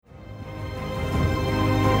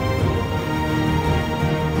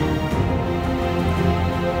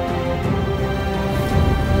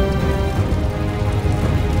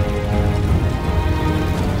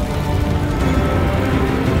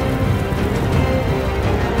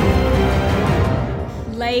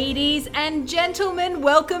Ladies and gentlemen,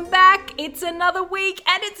 welcome back. It's another week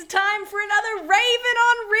and it's time for another Raven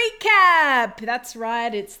on Recap. That's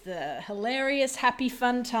right, it's the hilarious, happy,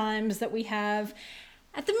 fun times that we have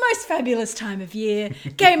at the most fabulous time of year,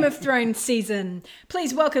 Game of Thrones season.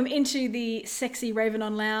 Please welcome into the sexy Raven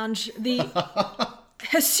on Lounge, the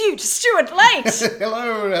hirsute Stuart Late.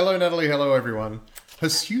 Hello Natalie, hello everyone.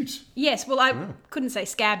 Hirsute? Yes, well I couldn't say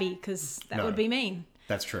scabby because that would be mean.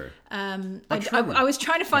 That's true. I was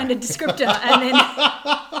trying to find a descriptor and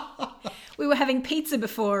then we were having pizza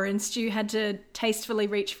before and Stu had to tastefully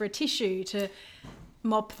reach for a tissue to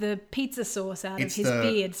mop the pizza sauce out of his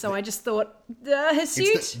beard. So I just thought,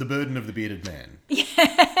 hirsute. It's the burden of the bearded man.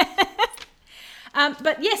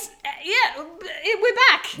 But yes, we're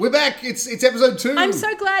back. We're back. It's episode 2. I'm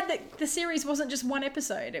so glad that the series wasn't just one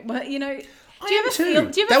episode. Do you ever feel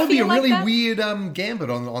that would be a really like weird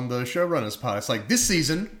gambit on the showrunner's part. It's like this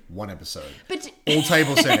season, 1 episode. But all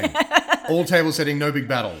table setting. All table setting, no big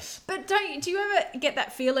battles. But do you ever get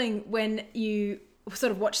that feeling when you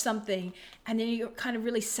sort of watch something and then you're kind of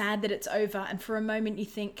really sad that it's over and for a moment you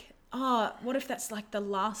think, what if that's like the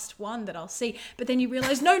last one that I'll see? But then you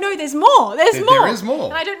realise, no, there's more. There's more. There is more.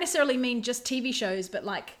 And I don't necessarily mean just TV shows, but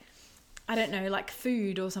like, I don't know, like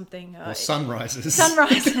food or something. Or sunrises.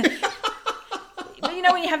 Sunrise.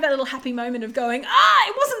 When you have that little happy moment of going,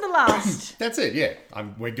 it wasn't the last. That's it, yeah.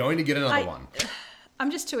 We're going to get another one.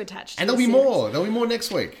 I'm just too attached to And there'll be more. There'll be more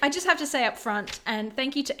next week. I just have to say up front, and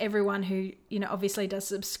thank you to everyone who, obviously does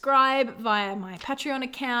subscribe via my Patreon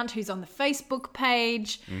account, who's on the Facebook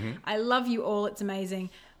page. Mm-hmm. I love you all. It's amazing.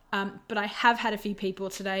 But I have had a few people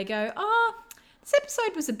today go, this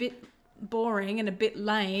episode was a bit boring and a bit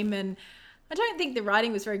lame, and I don't think the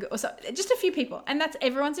writing was very good. Or so, just a few people. And that's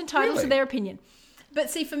everyone's entitled to their opinion. But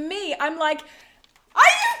see, for me, I'm like, are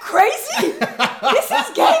you crazy? This is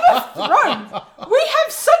Game of Thrones. We have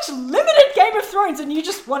such limited Game of Thrones and you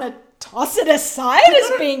just want to toss it aside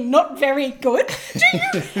as being not very good? Do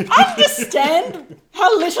you understand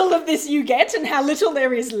how little of this you get and how little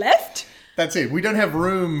there is left? That's it. We don't have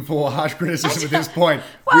room for harsh criticism at this point.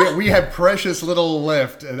 Well, we have precious little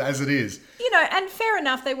left as it is. And fair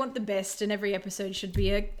enough, they want the best and every episode should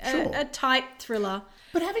be a tight thriller.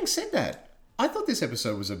 But having said that, I thought this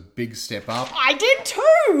episode was a big step up. I did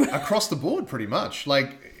too! Across the board, pretty much.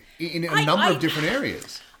 Like, in a number of different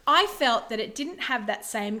areas. I felt that it didn't have that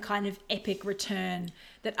same kind of epic return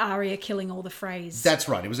that Arya killing all the Freys. That's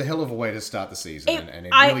right. It was a hell of a way to start the season and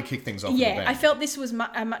it really kicked things off with a bang. I felt this was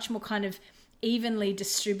a much more kind of evenly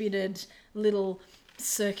distributed little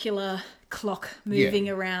circular clock moving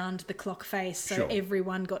around the clock face. So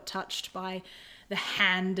everyone got touched by the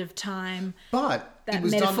hand of time. But that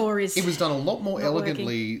metaphor is it was done a lot more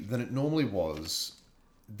elegantly than it normally was.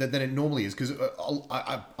 Than it normally is. Because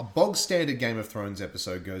a bog standard Game of Thrones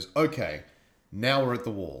episode goes, okay, now we're at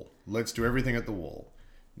the Wall. Let's do everything at the Wall.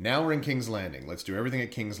 Now we're in King's Landing. Let's do everything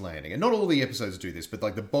at King's Landing. And not all the episodes do this, but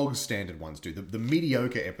like the bog standard ones do. The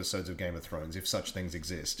mediocre episodes of Game of Thrones, if such things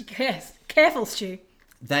exist. Yes. Careful, Stu.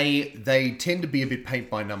 They tend to be a bit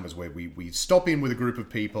paint by numbers, where we stop in with a group of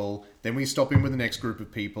people, then we stop in with the next group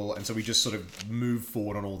of people, and so we just sort of move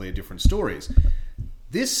forward on all their different stories.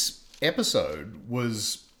 This episode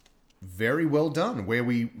was very well done, where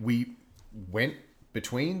we went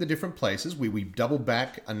between the different places, we doubled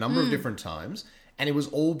back a number of different times, and it was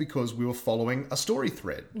all because we were following a story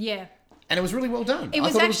thread. Yeah. And it was really well done. It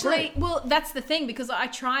was actually, well, that's the thing, because I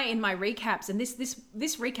try in my recaps, and this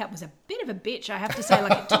recap was a bit of a bitch, I have to say.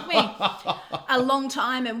 Like, it took me a long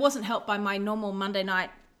time and wasn't helped by my normal Monday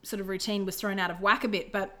night sort of routine was thrown out of whack a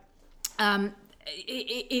bit. But I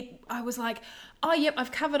was like, oh, yep,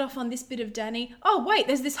 I've covered off on this bit of Dany. Oh, wait,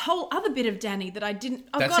 there's this whole other bit of Dany that I didn't...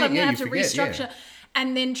 Oh, God, I'm going to have to restructure. Yeah.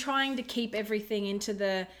 And then trying to keep everything into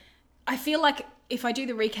the... I feel like if I do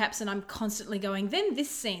the recaps and I'm constantly going, then this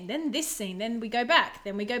scene, then we go back,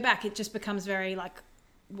 it just becomes very like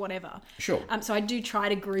whatever. Sure. So I do try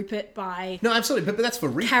to group it by... No, absolutely, but that's for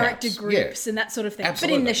recaps. Character groups and that sort of thing.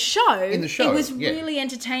 Absolutely. But in the show it was really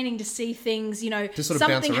entertaining to see things,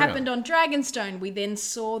 something happened on Dragonstone. We then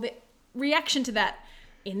saw the reaction to that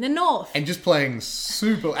in the north. And just playing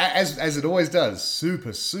super, as it always does,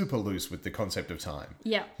 super, super loose with the concept of time.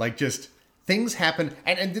 Yeah. Like just... Things happen,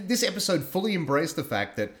 and this episode fully embraced the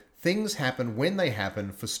fact that things happen when they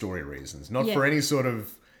happen for story reasons, not for any sort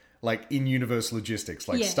of, like, in-universe logistics.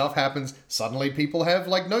 Like, stuff happens, suddenly people have,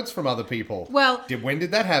 like, notes from other people. Well... When did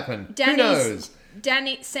that happen? Who knows?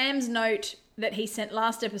 Sam's note that he sent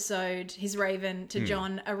last episode, his Raven, to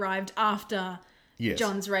Jon, arrived after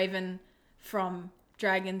Jon's Raven from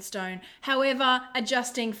Dragonstone. However,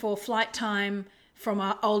 adjusting for flight time from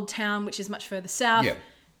our old town, which is much further south...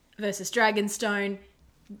 versus Dragonstone.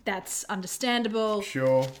 That's understandable.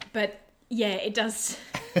 Sure. But yeah, it does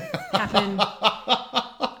happen.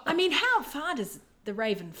 I mean, how far does the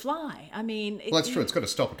Raven fly? I mean... Well, that's true. It's got to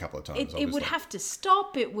stop a couple of times, it obviously. would have to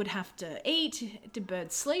stop. It would have to eat. Do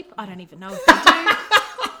birds sleep? I don't even know if they do.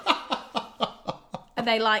 Are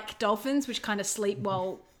they like dolphins, which kind of sleep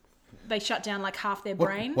while they shut down like half their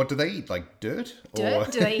brain? What do they eat? Like dirt? Dirt?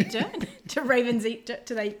 Or... Do they eat dirt? Do ravens eat dirt?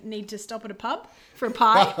 Do they need to stop at a pub for a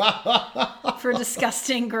pie? For a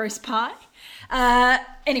disgusting, gross pie?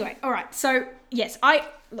 Anyway, all right. So, yes,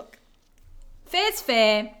 look, fair's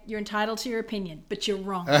fair. You're entitled to your opinion, but you're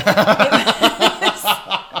wrong. No,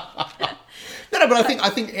 but I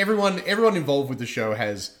think everyone involved with the show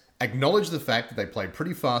has acknowledged the fact that they play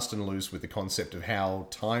pretty fast and loose with the concept of how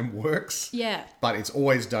time works. Yeah. But it's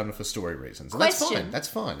always done for story reasons. And Question. That's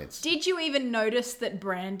fine. Did you even notice that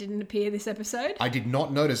Bran didn't appear this episode? I did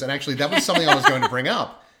not notice. And actually, that was something I was going to bring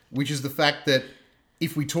up, which is the fact that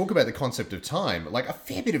if we talk about the concept of time, like a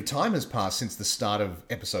fair bit of time has passed since the start of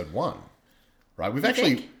episode 1. Right?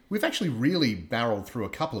 We've actually really barreled through a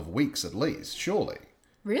couple of weeks at least, surely.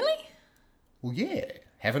 Really? Well, yeah.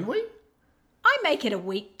 Haven't we? I make it a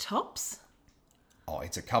week tops. Oh,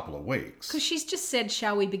 it's a couple of weeks. Because she's just said,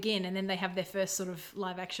 shall we begin? And then they have their first sort of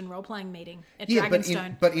live-action role-playing meeting at Yeah,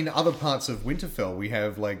 Dragonstone. but in other parts of Winterfell, we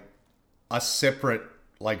have, like, a separate,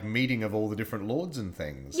 like, meeting of all the different lords and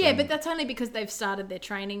things. Yeah, and, but that's only because they've started their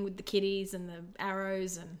training with the kiddies and the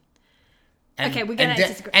arrows okay, we're going to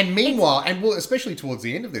disagree. And meanwhile, especially towards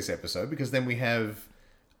the end of this episode, because then we have,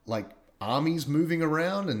 like, armies moving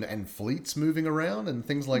around and fleets moving around and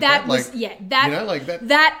things like that.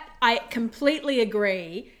 That I completely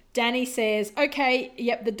agree. Dany says, okay,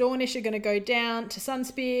 yep, the Dornish are going to go down to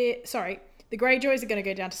Sunspear. Sorry, the Greyjoys are going to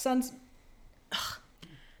go down to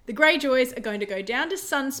The Greyjoys are going to go down to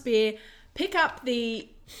Sunspear, pick up the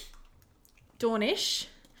Dornish,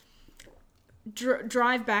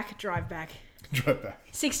 drive back. Drive back.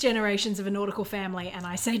 6 generations of a nautical family, and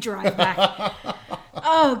I say drive back.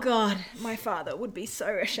 Oh, God. My father would be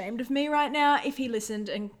so ashamed of me right now if he listened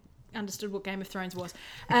and understood what Game of Thrones was.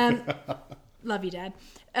 Love you, Dad.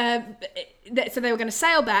 So they were going to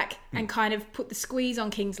sail back and kind of put the squeeze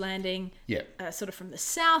on King's Landing, sort of from the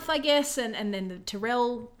south, I guess, and then the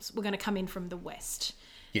Tyrells were going to come in from the west.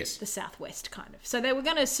 Yes. The southwest, kind of. So they were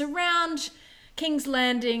going to surround King's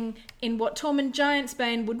Landing in what Tormund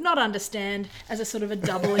Giantsbane would not understand as a sort of a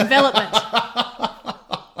double envelopment.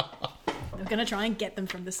 They're going to try and get them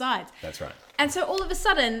from the sides. That's right. And so all of a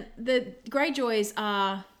sudden, the Greyjoys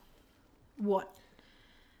are, what,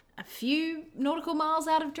 a few nautical miles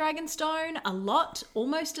out of Dragonstone? A lot?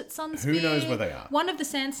 Almost at Sunspear? Who knows where they are? One of the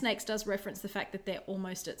Sand Snakes does reference the fact that they're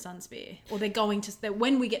almost at Sunspear. Or they're going to,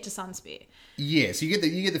 when we get to Sunspear. Yeah, so you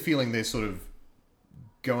get the feeling they're sort of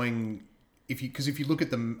going... Because if you look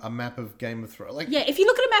at a map of Game of Thrones... if you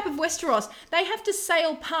look at a map of Westeros, they have to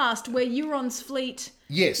sail past where Euron's fleet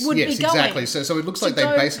would be going. Yes, exactly. So it looks like they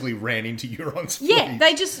basically ran into Euron's fleet. Yeah,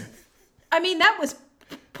 they just... I mean, that was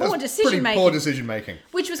poor decision making. Poor decision making.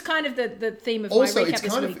 Which was kind of the theme of also, my recap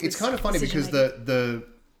this week. It's kind of funny because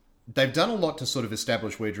they've done a lot to sort of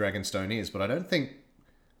establish where Dragonstone is, but I don't think,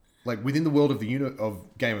 like, within the world of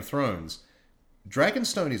of Game of Thrones,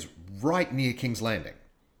 Dragonstone is right near King's Landing.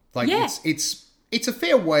 Like, it's a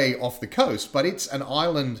fair way off the coast, but it's an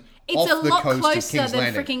island off the coast of King's Landing. It's a lot closer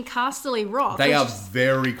than freaking Casterly Rock. They are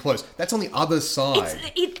very close. That's on the other side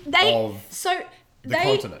of the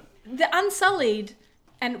continent. The Unsullied,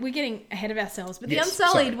 and we're getting ahead of ourselves, but the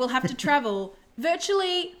Unsullied will have to travel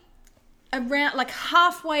virtually around, like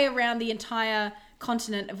halfway around the entire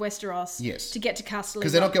continent of Westeros to get to Casterly Rock.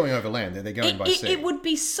 Because they're not going overland, they're going by sea. It would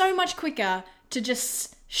be so much quicker to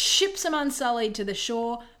just ship some Unsullied to the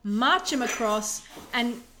shore, march them across,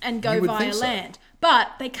 and go via land.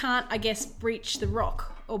 But they can't, I guess, breach the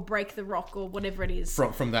rock or break the rock or whatever it is.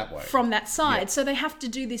 From that way. From that side. Yeah. So they have to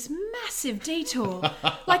do this massive detour.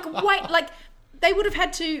 They would have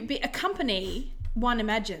had to accompany, one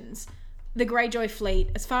imagines, the Greyjoy fleet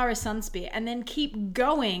as far as Sunspear and then keep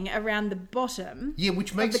going around the bottom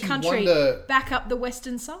which makes of the country back up the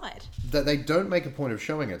western side. That they don't make a point of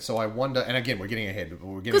showing it, so I wonder, and again, we're getting ahead.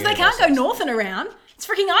 Because they can't go north and around. It's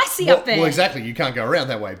freaking icy up there. Well, exactly, you can't go around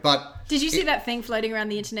that way, but... Did you see that thing floating around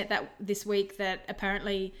the internet this week that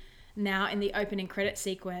apparently now in the opening credit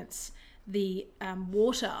sequence... the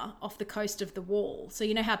water off the coast of the Wall. So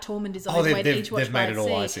you know how Tormund is on his way to Eastwatch they've made it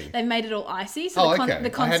all icy. They've made it all icy. So I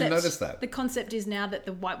hadn't noticed that. The concept is now that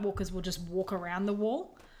the White Walkers will just walk around the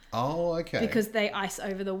wall. Oh, okay. Because they ice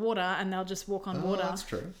over the water and they'll just walk on water. That's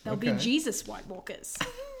true. They'll be Jesus White Walkers.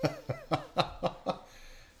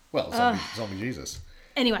 Well, zombie Jesus.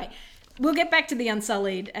 Anyway, we'll get back to the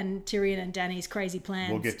Unsullied and Tyrion and Dany's crazy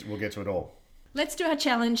plans. We'll get to it all. Let's do our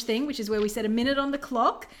challenge thing, which is where we set a minute on the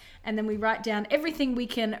clock and then we write down everything we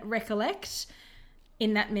can recollect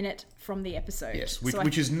in that minute from the episode. Yes,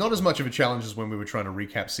 which is not as much of a challenge as when we were trying to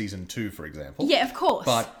recap season 2, for example. Yeah, of course.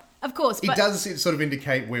 But it does sort of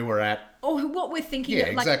indicate where we're at. Or what we're thinking. Yeah,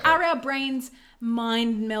 like, exactly. Are our brains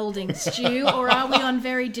mind melding, Stu, or are we on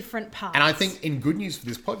very different paths? And I think in good news for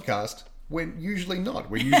this podcast, we're usually not.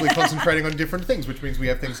 We're usually concentrating on different things, which means we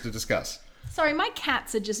have things to discuss. Sorry, my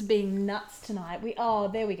cats are just being nuts tonight.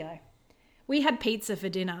 There we go. We had pizza for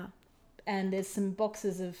dinner, and there's some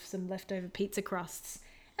boxes of some leftover pizza crusts,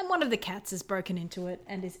 and one of the cats has broken into it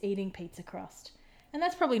and is eating pizza crust. And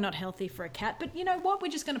that's probably not healthy for a cat, but you know what?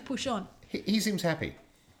 We're just going to push on. He seems happy.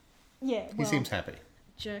 Yeah, He seems happy.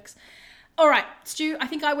 Jerks. All right, Stu, I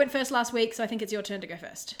think I went first last week, so I think it's your turn to go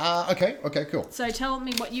first. Okay, cool. So tell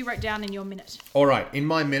me what you wrote down in your minute. All right, in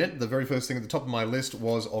my minute, the very first thing at the top of my list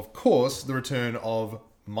was, of course, the return of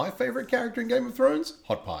my favourite character in Game of Thrones,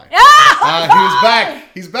 Hot Pie. He was back.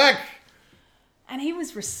 He's back. And he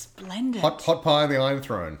was resplendent. Hot Pie on the Iron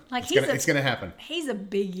Throne. Like it's going to happen. He's a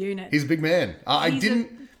big unit. He's a big man.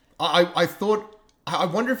 I thought... I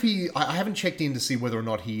wonder if he... I haven't checked in to see whether or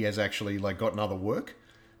not he has actually gotten other work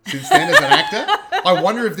since then as an actor. I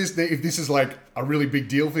wonder if this is like a really big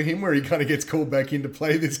deal for him, where he kind of gets called back in to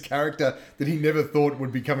play this character that he never thought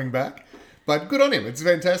would be coming back. But good on him. It's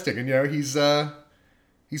fantastic. And, he's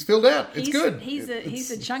filled out. It's good. He's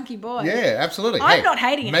a chunky boy. Yeah, absolutely. I'm not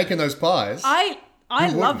hating it. Making those pies. I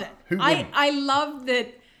love it. Who wouldn't? I love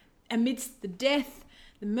that amidst the death,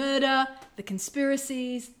 the murder, the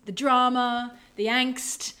conspiracies, the drama, the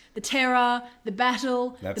angst, the terror, the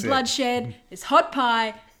battle, the bloodshed, there's Hot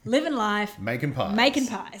Pie, living life. Making pies. Making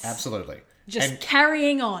pies. Absolutely. Just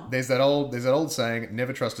carrying on. There's that old saying,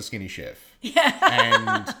 never trust a skinny chef. Yeah.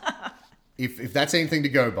 And if that's anything to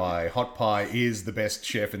go by, Hot Pie is the best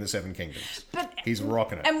chef in the Seven Kingdoms. But he's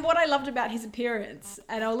rocking it. And what I loved about his appearance,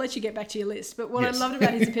 and I'll let you get back to your list, but what Yes. I loved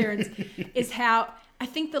about his appearance is how I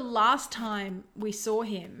think the last time we saw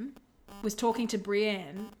him was talking to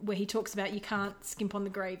Brienne, where he talks about you can't skimp on the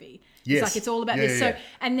gravy. Yes. It's like it's all about this. Yeah. So,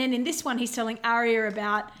 and then in this one, he's telling Arya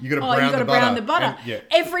about You gotta brown the butter. And,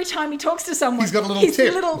 every time he talks to someone, He's got a little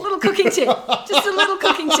tip. little cooking tip, just a little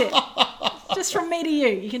cooking tip, just from me to you.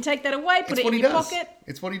 You can take that away, put it in your pocket.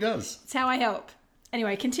 It's what he does. It's how I help.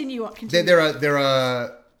 Anyway, continue on. There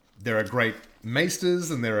are great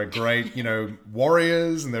maesters, and there are great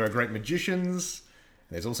warriors, and there are great magicians.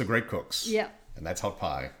 There's also great cooks. Yeah. And that's Hot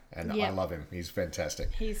Pie. And I love him. He's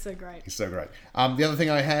fantastic. He's so great. He's so great. The other thing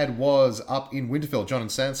I had was up in Winterfell, Jon and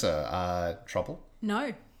Sansa. Trouble?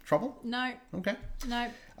 No. Trouble? No. Okay. No.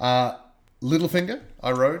 Littlefinger,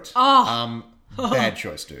 I wrote. Bad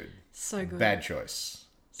choice, dude. So good. Bad choice.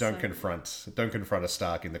 Don't confront a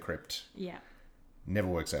Stark in the crypt. Yeah. Never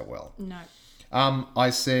works out well. No. I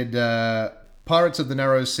said Pirates of the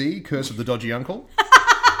Narrow Sea, Curse of the Dodgy Uncle.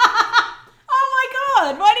 Oh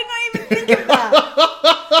my god! Why didn't I even think of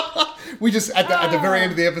that? We just at the very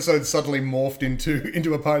end of the episode suddenly morphed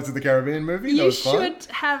into a Pirates of the Caribbean movie. You That was fun. should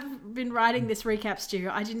have been writing this recap, Stu.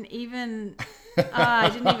 I didn't even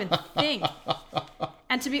think.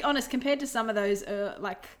 And to be honest, compared to some of those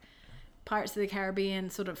like Pirates of the Caribbean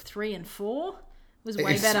sort of 3 and 4 was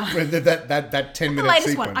way better. That 10-minute The latest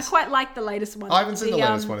sequence. one. I quite like the latest one. I haven't seen the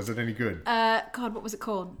latest one. Is it any good? God, what was it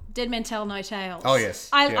called? Dead Men Tell No Tales. Oh, yes.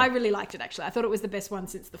 I really liked it, actually. I thought it was the best one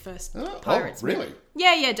since the first Pirates. really? movie.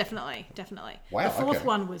 Yeah, definitely. Wow, The fourth okay.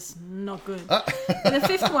 one was not good. And the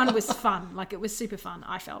fifth one was fun. Like, it was super fun,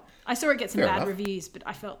 I felt. I saw it get some Fair bad enough. reviews, but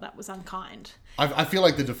I felt that was unkind. I feel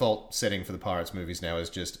like the default setting for the Pirates movies now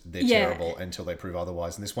is just they're Yeah. terrible until they prove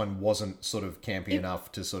otherwise. And this one wasn't sort of campy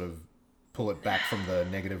enough to sort of pull it back from the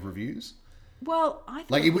negative reviews. Well, I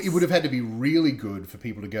thought Like, it would have had to be really good for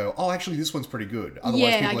people to go, oh, actually, this one's pretty good. Otherwise,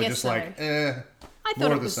 Yeah, people I are guess just so. like, I thought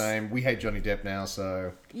more it of the was- same. We hate Johnny Depp now,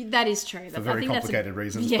 so That is true. for very complicated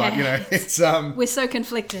reasons. Yeah. But, it's... We're so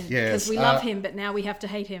conflicted Yes, because we love him, but now we have to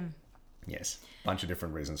hate him. Yes, bunch of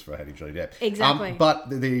different reasons for hating Johnny Depp. Exactly. But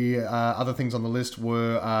the other things on the list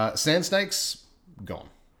were Sand Snakes, gone.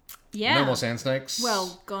 Yeah. No more Sand Snakes.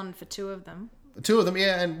 Well, gone for 2 of them. 2 of them,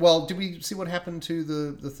 yeah. And, well, did we see what happened to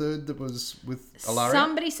the third that was with Alaria?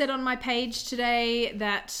 Somebody said on my page today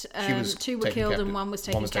that She was 2 were taken killed captive. and 1 was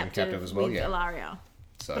taken captive as well, with yeah. Ilaria.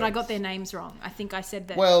 So, But I got their names wrong. I think I said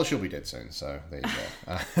that. Well, she'll be dead soon, so there you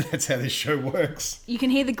go. That's how this show works. You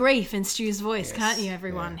can hear the grief in Stu's voice, Yes, can't you,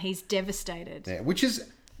 everyone? yeah. He's devastated. Yeah, which is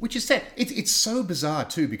sad. It's so bizarre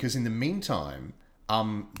too, because in the meantime,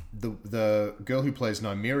 the girl who plays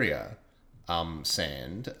Nymeria,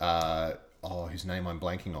 Sand, whose name I'm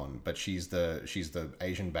blanking on, but she's the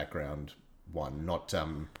Asian background one, not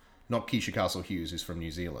Keisha Castle Hughes, who's from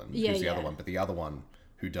New Zealand, who's the other one, but the other one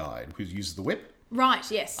who died, who uses the whip. Right.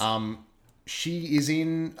 Yes. She is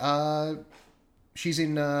in Iron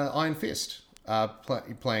Fist,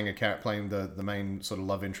 playing the main sort of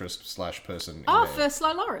love interest / person. For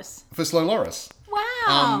Slow Loris. For Slow Loris.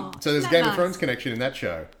 Wow. So there's a Game of Thrones connection in that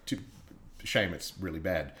show. Shame it's really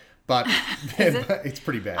bad. But it's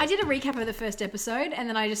pretty bad. I did a recap of the first episode, and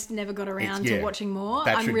then I just never got around to watching more.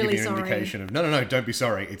 That I'm should really give you an sorry. indication of no, don't be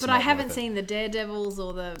sorry. It's but not I haven't worth seen the Daredevils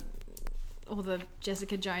or the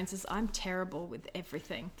Jessica Joneses. I'm terrible with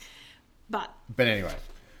everything. But anyway,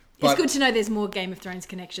 it's good to know there's more Game of Thrones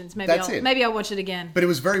connections. Maybe I'll watch it again. But it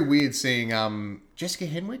was very weird seeing Jessica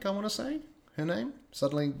Henwick. I want to say her name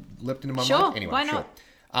suddenly leapt into my mind. Anyway, why not?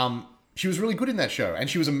 Sure. She was really good in that show, and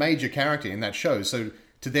she was a major character in that show. So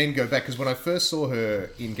to then go back, because when I first saw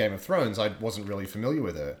her in Game of Thrones, I wasn't really familiar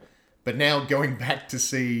with her. But now going back to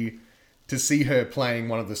see her playing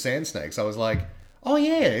one of the Sand Snakes, I was like, oh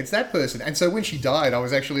yeah, it's that person. And so when she died, I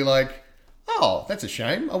was actually like, oh, that's a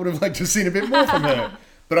shame. I would have liked to have seen a bit more from her.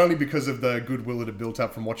 But only because of the goodwill that had built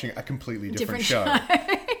up from watching a completely different show.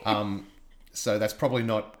 So that's probably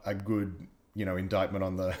not a good, indictment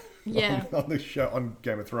on the on the show, on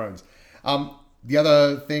Game of Thrones. The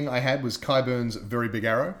other thing I had was Kai Byrne's very big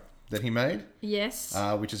arrow that he made. Yes.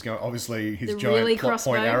 Which is obviously his the giant really plot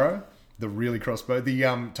crossbow. point arrow. The really crossbow. The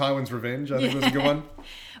Tywin's Revenge, I think was a good one.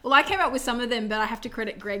 Well, I came up with some of them, but I have to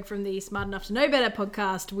credit Greg from the Smart Enough to Know Better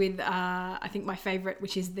podcast with, I think, my favourite,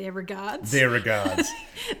 which is Their Regards. Their Regards.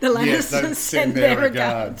 The Lannisters send their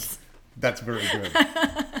regards. That's very good.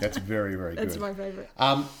 That's very, very good. That's my favourite.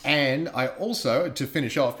 And I also, to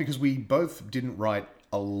finish off, because we both didn't write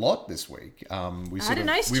a lot this week, we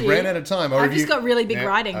ran out of time. I've just got really big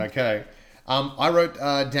writing. Okay. I wrote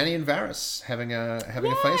Dany and Varys having a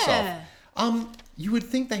face-off. You would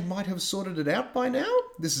think they might have sorted it out by now.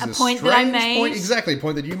 This is a point that I made. Point, exactly, a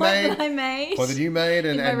point that you made. Point that I made. Point that you made,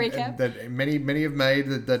 and recap. that many have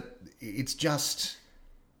made. That it's just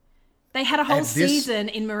they had a whole season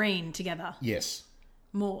in Meereen together. Yes.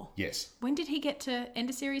 More. Yes. When did he get to end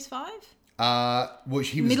of series 5? Well,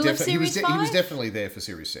 he was definitely there for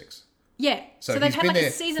series 6. Yeah. So they've he's had been like there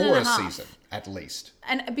a season for and a half. season, at least.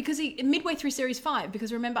 And because midway through series 5,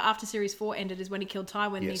 because remember after series 4 ended is when he killed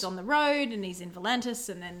Tywin, and he's on the road and he's in Volantis,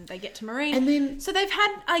 and then they get to Meereen. And then, so they've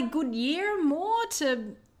had a good year more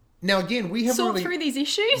to now again, we haven't sort through these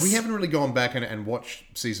issues. We haven't really gone back and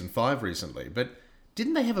watched season 5 recently, but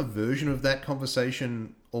didn't they have a version of that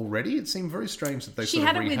conversation already? It seemed very strange that they sort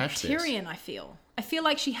of rehashed this. She had it with Tyrion, I feel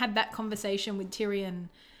like she had that conversation with Tyrion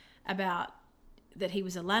about that he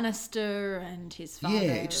was a Lannister and his father.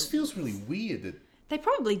 Yeah, it just feels really weird that... They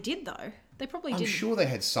probably did, though. I'm sure they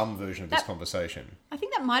had some version of this conversation. I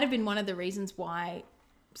think that might have been one of the reasons why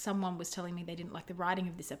someone was telling me they didn't like the writing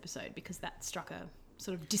of this episode, because that struck a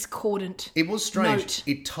sort of discordant It was strange. note.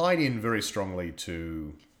 It tied in very strongly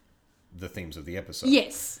to the themes of the episode.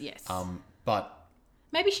 Yes. But...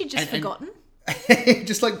 Maybe she'd just forgotten.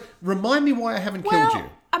 Just like, remind me why I haven't killed you.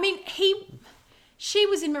 I mean, she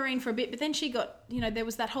was in Meereen for a bit, but then she got, there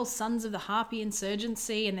was that whole Sons of the Harpy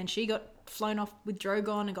insurgency, and then she got flown off with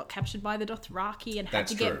Drogon and got captured by the Dothraki and had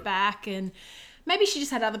to get back, and maybe she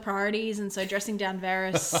just had other priorities, and so dressing down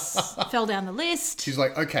Varys fell down the list. She's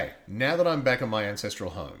like, okay, now that I'm back in my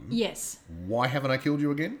ancestral home, yes, why haven't I killed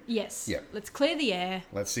you again? Yes. Yeah. Let's clear the air.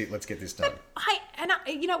 Let's get this done.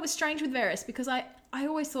 It was strange with Varys, because I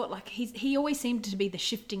always thought, like, he always seemed to be the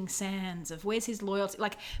shifting sands of where's his loyalty.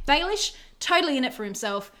 Like, Baelish, totally in it for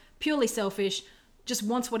himself, purely selfish, just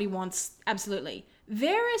wants what he wants, absolutely.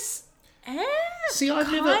 Varys, See, I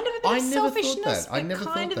never thought that. I never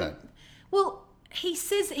thought that. Well,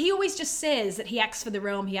 he always just says that he acts for the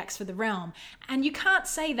realm, and you can't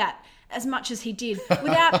say that as much as he did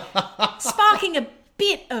without sparking a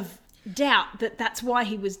bit of doubt that that's why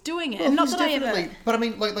he was doing it. Well, and not that I ever... But I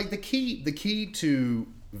mean, like the key to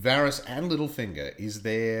Varys and Littlefinger is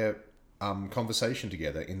their conversation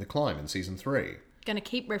together in the Climb in season 3. Going to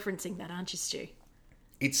keep referencing that, aren't you, Stu?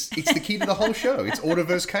 It's the key to the whole show. It's order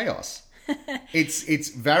versus chaos. It's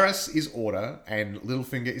Varys is order and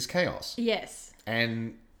Littlefinger is chaos. Yes.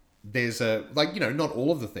 And there's not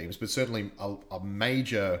all of the themes, but certainly a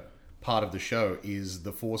major part of the show is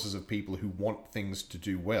the forces of people who want things to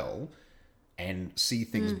do well and see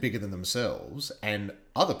things bigger than themselves, and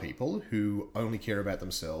other people who only care about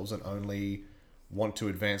themselves and only want to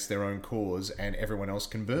advance their own cause, and everyone else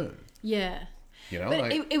can burn. Yeah.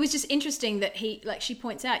 But it was just interesting that she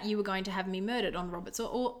points out, you were going to have me murdered on Robert's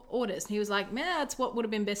orders. And he was like, that's what would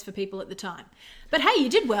have been best for people at the time. But hey, you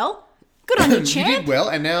did well. Good on you, You champ. did well,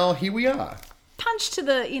 and now here we are. Punch to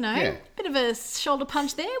the, Yeah. bit of a shoulder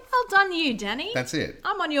punch there. Well done, you, Danny. That's it.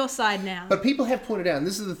 I'm on your side now. But people have pointed out, and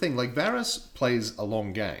this is the thing, like Varys plays a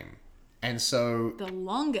long game. And so The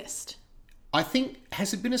longest. I think,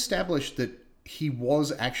 has it been established that he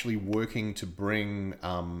was actually working to bring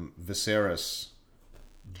Viserys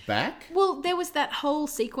back? Well, there was that whole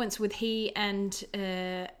sequence with he and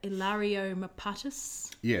Ilario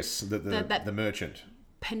Mapatus, Yes, That- the merchant.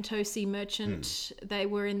 Pentosi merchant. They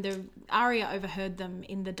were in the... Arya overheard them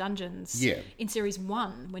in the dungeons Yeah. in series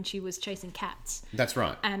 1 when she was chasing cats. That's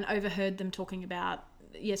right. And overheard them talking about,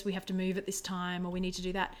 yes, we have to move at this time or we need to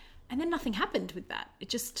do that. And then nothing happened with that. It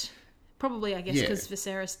just... Probably, I guess, Yeah. because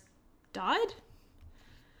Viserys died?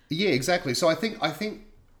 Yeah, exactly. So I think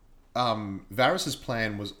Varys's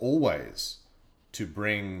plan was always to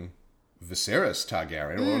bring Viserys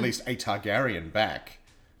Targaryen, or at least a Targaryen, back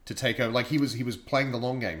to take over. Like he was playing the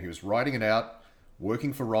long game. He was writing it out,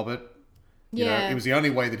 working for Robert. You know, it was the only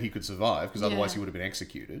way that he could survive, because otherwise Yeah. he would have been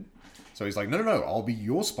executed. So he's like, no, I'll be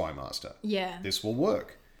your spy master. Yeah. This will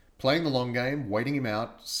work. Playing the long game, waiting him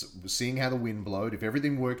out, seeing how the wind blowed. If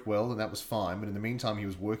everything worked well, then that was fine. But in the meantime, he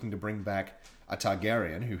was working to bring back a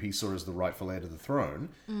Targaryen, who he saw as the rightful heir to the throne.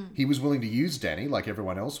 He was willing to use Dany, like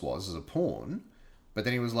everyone else was, as a pawn. But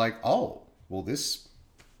then he was like, oh, well, this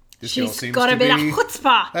girl She's seems got to a bit be... of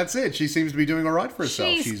chutzpah. That's it. She seems to be doing all right for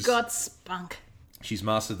herself. She's got spunk. She's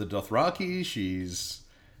mastered the Dothraki. She's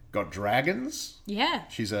got dragons. Yeah.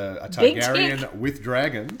 She's a Big Targaryen tick. with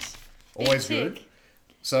dragons. Always Big good. tick.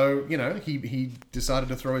 So, he decided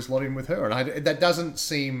to throw his lot in with her. And that doesn't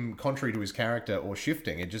seem contrary to his character or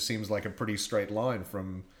shifting. It just seems like a pretty straight line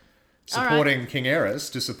from supporting King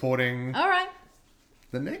Aerys to supporting All right.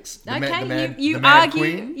 the next. You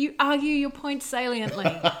argue your point saliently.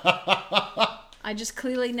 I just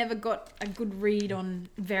clearly never got a good read on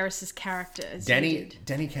Varys' character as you did.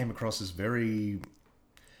 Dany came across as very...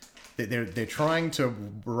 They're trying to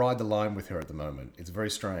ride the line with her at the moment. It's very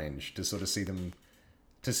strange to sort of see them...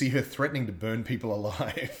 To see her threatening to burn people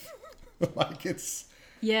alive. Like, it's...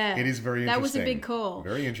 Yeah. It is very That was a interesting. big call.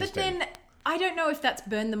 Very interesting. But then, I don't know if that's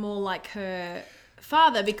burned them all like her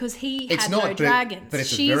father, because he It's had not, no but dragons. but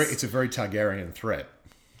it's a very Targaryen threat.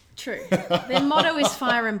 True. Their motto is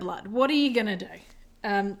fire and blood. What are you going to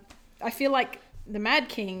do? I feel like the Mad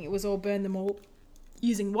King, it was all burn them all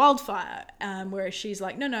using wildfire, whereas she's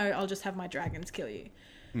like, no, I'll just have my dragons kill you.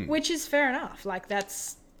 Which is fair enough. Like,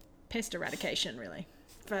 that's pest eradication, really,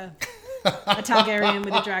 for a Targaryen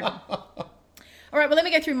with a dragon. All right, well, let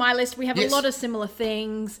me go through my list. We have Yes. a lot of similar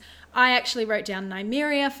things. I actually wrote down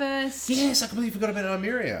Nymeria first. Yes, I completely forgot about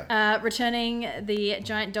Nymeria. Returning the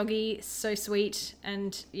giant doggy, so sweet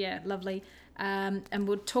and yeah, lovely. And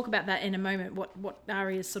we'll talk about that in a moment. What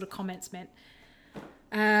Arya's sort of comments meant.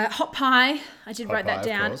 Hot pie. I did write that pie, of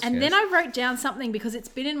down, course, and yes. then I wrote down something because it's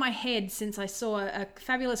been in my head since I saw a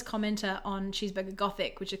fabulous commenter on Cheeseburger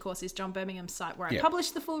Gothic, which of course is John Birmingham's site where I Yeah.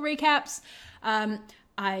 published the full recaps.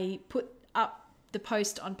 I put up the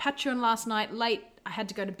post on Patreon last night late. I had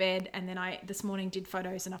to go to bed, and then I this morning did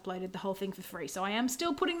photos and uploaded the whole thing for free. So I am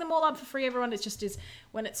still putting them all up for free, everyone. It just is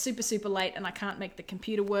when it's super, super late and I can't make the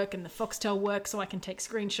computer work and the Foxtel work so I can take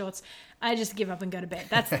screenshots, I just give up and go to bed.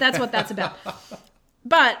 That's what that's about.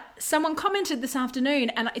 But someone commented this afternoon,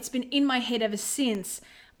 and it's been in my head ever since.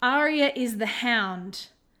 Arya is the Hound.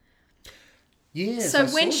 Yes, So I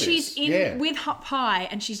when saw she's this. in Yeah. with hot pie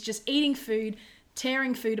and she's just eating food,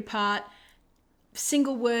 tearing food apart,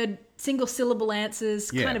 single word, single syllable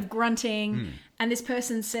answers, Yeah. kind of grunting. And this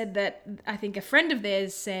person said that, I think a friend of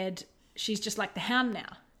theirs said, she's just like the Hound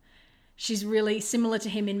now. She's really similar to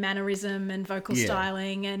him in mannerism and vocal Yeah.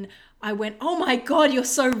 styling. And I went, oh my God, you're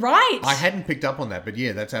so right. I hadn't picked up on that, but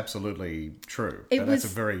yeah, that's absolutely true. It That's was-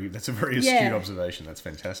 a very astute Yeah. observation. That's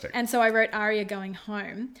fantastic. And so I wrote Arya going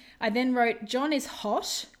home. I then wrote Jon is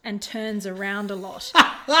hot and turns around a lot.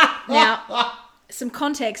 Now, some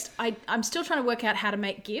context. I'm still trying to work out how to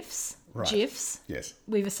make GIFs. Right. GIFs. Yes.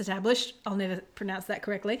 We've established. I'll never pronounce that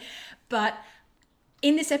correctly. But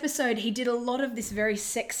in this episode, he did a lot of this very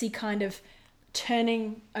sexy kind of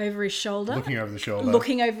turning over his shoulder. Looking over the shoulder.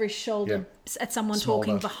 Looking over his shoulder at someone Smolder.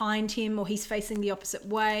 talking behind him, or he's facing the opposite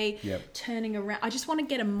way, Yep. turning around. I just want to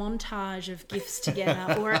get a montage of GIFs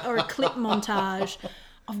together, or a clip montage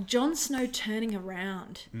of Jon Snow turning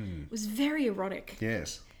around. It was very erotic.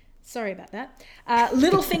 Yes. Sorry about that.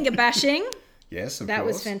 Littlefinger bashing. Yes, of That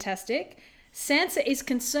course. was fantastic. Sansa is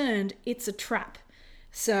concerned it's a trap.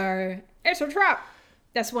 So, it's a trap.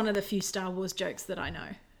 That's one of the few Star Wars jokes that I know.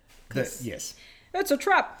 Yes. It's a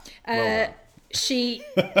trap. Well done. she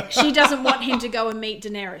doesn't want him to go and meet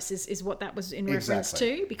Daenerys is what that was in reference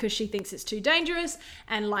to, because she thinks it's too dangerous,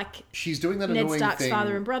 and like she's doing that Ned annoying Stark's thing.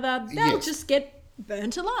 father and brother, they'll Yes. just get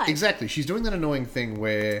burnt alive. Exactly. She's doing that annoying thing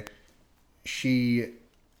where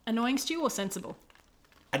Annoying, Stu, or sensible?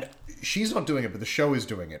 and she's not doing it, but the show is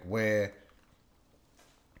doing it, where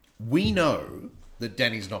we know that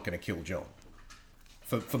Dany's not going to kill Jon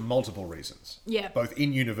for multiple reasons. Yeah. Both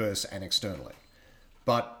in universe and externally.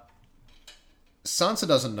 But Sansa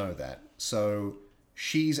doesn't know that, so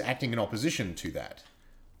she's acting in opposition to that.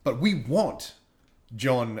 But we want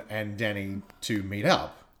Jon and Dany to meet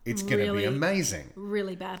up. It's going to be amazing.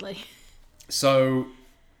 Really badly. So,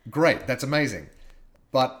 great, that's amazing.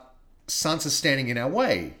 But Sansa's standing in our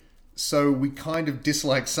way. So we kind of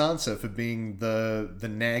dislike Sansa for being the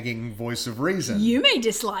nagging voice of reason. You may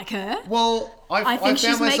dislike her. Well, I think she's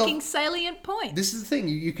found myself, making salient points. This is the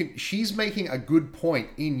thing. She's making a good point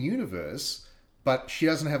in universe, but she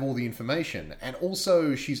doesn't have all the information. And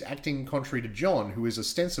also, she's acting contrary to Jon, who is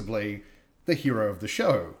ostensibly the hero of the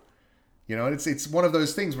show. You know, it's one of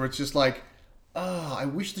those things where it's just like, I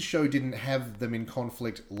wish the show didn't have them in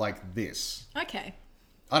conflict like this. Okay.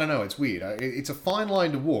 I don't know, it's weird. It's a fine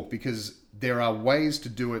line to walk, because there are ways to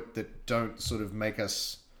do it that don't sort of make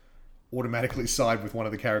us automatically side with one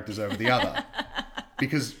of the characters over the other.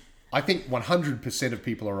 Because I think 100% of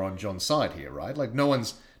people are on Jon's side here, right? Like, no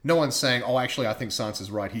one's saying, oh, actually, I think Sansa's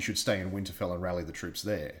right, he should stay in Winterfell and rally the troops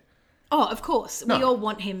there. Oh, of course. We all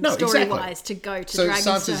want him, story-wise, to go to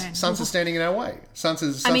Dragonstone. Sansa's standing in our way.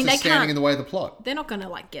 Sansa's they standing in the way of the plot. They're not going to,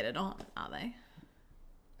 like, get it on, are they?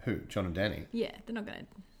 Who? Jon and Dany? Yeah, they're not going to...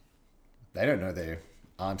 They don't know their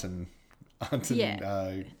aunt and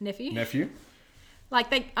nephew. Like,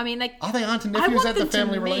 they... Are they aunt and nephew? Is that the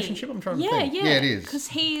family relationship? I'm trying to think. Yeah, it is. Because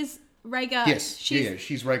he's Rhaegar... Yes,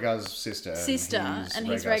 she's Rhaegar's sister. And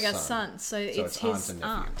he's Rhaegar's son. So it's his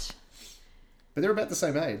aunt. But they're about the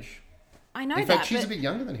same age. I know In fact, she's a bit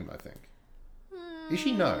younger than him, I think. Is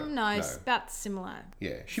she? No. No, it's about similar.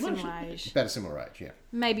 Yeah, similar age. About a similar age, yeah.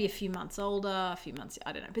 Maybe a few months older, a few months...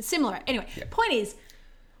 I don't know, but similar. Anyway, Point is,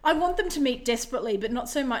 I want them to meet desperately, but not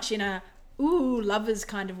so much in a, lovers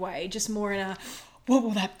kind of way, just more in a, what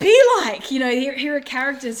will that be like? You know, here are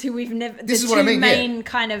characters who we've never... This is what I mean, main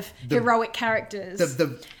kind of heroic characters.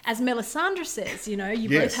 As Melisandre says, you know, you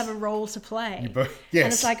both have a role to play. Yes.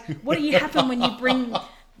 And it's like, what do you happen when you bring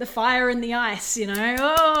the fire and the ice, you know?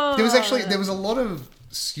 Oh. There was a lot of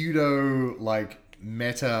pseudo, like,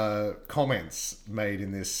 meta comments made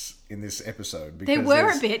in this episode. Because there were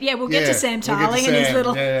a bit. Yeah, we'll get to Sam Tarling and his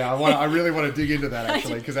little... Yeah, I really want to dig into that,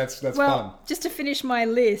 actually, because that's fun. Just to finish my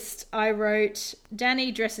list, I wrote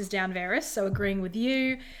Dany dresses down Varys, so agreeing with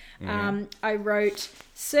you. I wrote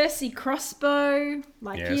Cersei crossbow,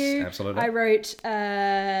 like you. Yes, absolutely. I wrote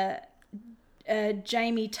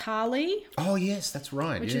Jaime Tarly. Oh, yes, that's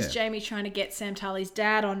right. Which is Jaime trying to get Sam Tarly's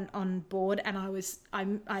dad on board, and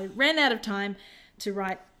I ran out of time to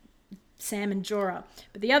write Sam and Jorah.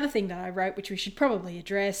 But the other thing that I wrote, which we should probably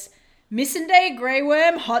address, Missandei Grey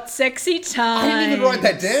Worm, hot sexy time. I didn't even write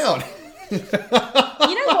that down.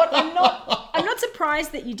 You know what? I'm not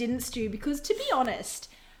surprised that you didn't, Stu, because to be honest,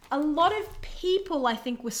 a lot of people I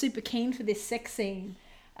think were super keen for this sex scene.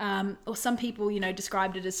 Or some people,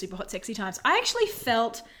 described it as super hot sexy times. I actually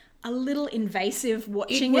felt a little invasive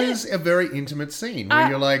watching it. It was a very intimate scene where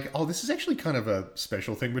you're like, oh, this is actually kind of a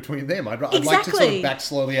special thing between them. I'd like to sort of back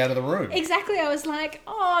slowly out of the room. Exactly. I was like,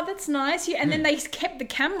 oh, that's nice. And then they kept the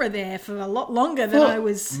camera there for a lot longer than I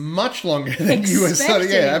was much longer than you were. So,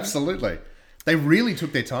 yeah, absolutely. They really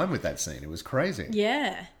took their time with that scene. It was crazy.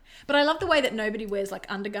 Yeah. But I love the way that nobody wears like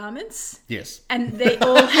undergarments. Yes. And they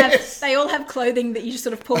all have they all have clothing that you just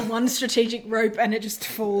sort of pull one strategic rope and it just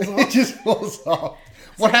falls off. It just falls off.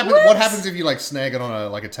 What happens if you like snag it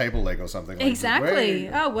on a table leg or something? Like exactly.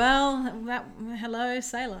 Oh well, hello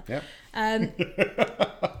sailor. Yeah.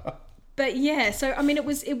 But yeah, so I mean, it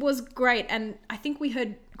was great, and I think we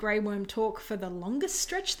heard Grey Worm talk for the longest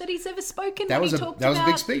stretch that he's ever spoken. That was a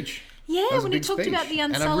big speech. Yeah, when he talked about the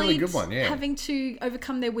Unsullied good one, having to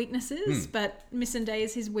overcome their weaknesses, but Missandei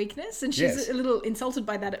is his weakness, and she's a little insulted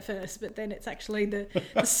by that at first, but then it's actually the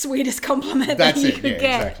sweetest compliment that you could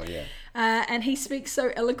get. Exactly, yeah. And he speaks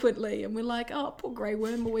so eloquently, and we're like, oh, poor Grey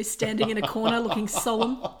Worm, always standing in a corner looking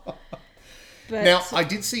solemn. But, now, I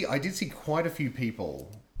did see quite a few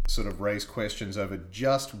people sort of raise questions over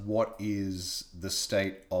just what is the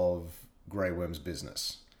state of Grey Worm's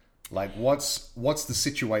business. Like, what's the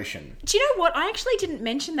situation? Do you know what? I actually didn't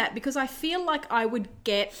mention that because I feel like I would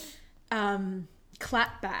get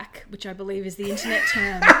clapback, which I believe is the internet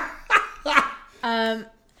term. And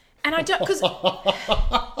I don't... Because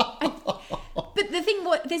But the thing,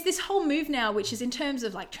 there's this whole move now, which is in terms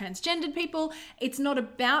of like transgendered people, it's not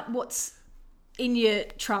about what's in your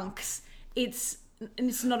trunks. It's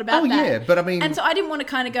not about that. Yeah, but I mean... And so I didn't want to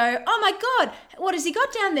kind of go, oh my God, what has he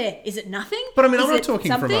got down there? Is it nothing? But I mean, I'm Is not it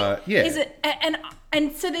talking something? from a... Yeah. Is it...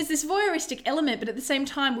 And so there's this voyeuristic element, but at the same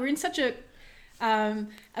time, we're in such a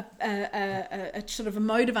sort of a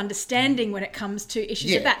mode of understanding when it comes to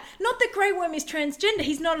issues of that. Not that Grey Worm is transgender.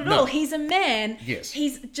 He's not at all. He's a man. Yes.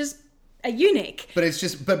 He's just a eunuch. But it's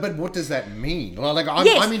just, but what does that mean? Like,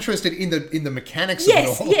 I'm interested in the mechanics of it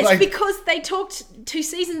all. Yes, like, because they talked 2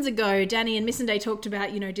 seasons ago. Danny and Missandei talked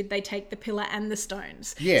about, did they take the pillar and the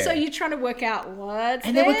stones? Yeah. So you're trying to work out what's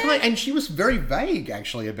and there. they were and she was very vague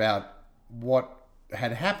actually about what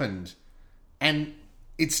had happened, and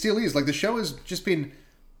it still is. Like the show has just been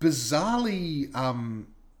bizarrely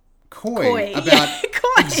coy about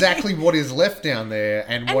exactly what is left down there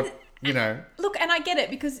and what. Look, and I get it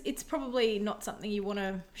because it's probably not something you want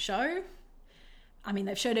to show. I mean,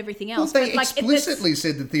 they've showed everything else. Well, they but explicitly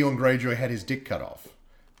said that Theon Greyjoy had his dick cut off,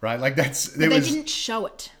 right? Like they didn't show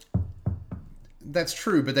it. That's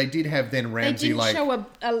true, but they did have then Ramsay show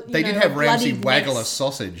they did have Ramsay waggle mess. a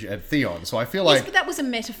sausage at Theon, so I feel like but that was a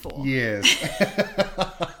metaphor. Yes,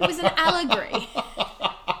 it was an allegory.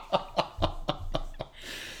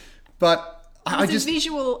 But. It was a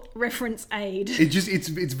visual reference aid.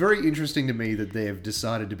 It's very interesting to me that they've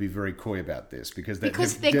decided to be very coy about this because they're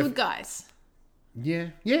good guys.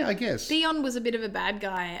 Yeah, I guess. Theon was a bit of a bad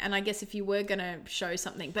guy, and I guess if you were going to show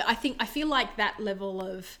something, but I feel like that level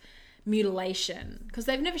of mutilation, because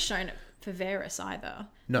they've never shown it for Varys either.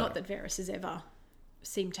 No. Not that Varys has ever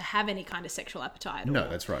seemed to have any kind of sexual appetite. No,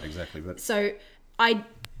 that's right, exactly. But so I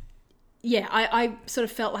sort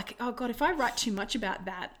of felt like, oh God, if I write too much about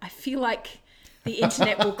that, I feel like the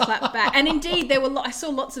internet will clap back. And indeed, I saw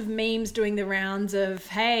lots of memes doing the rounds of,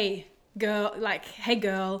 hey girl,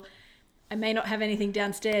 I may not have anything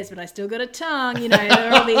downstairs, but I still got a tongue. There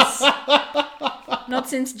are all these, not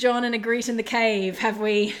since Jon and Ygritte in the cave have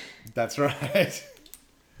we. That's right.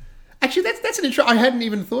 Actually, that's an I hadn't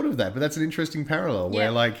even thought of that, but that's an interesting parallel where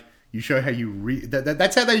like you show how you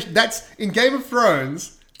that's how that's in Game of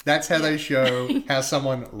Thrones. That's how they show how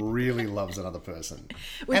someone really loves another person.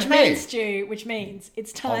 Which means, Stu,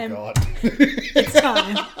 it's time. Oh, God. It's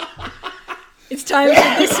time. It's time for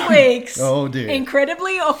this week's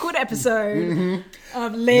incredibly awkward episode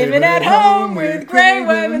of Living at Home with Grey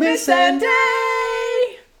Worm and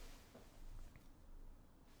Missandei.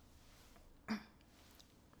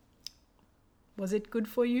 Was it good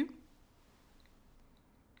for you?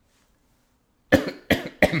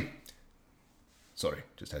 Sorry,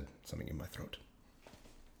 just had something in my throat.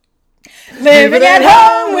 Living at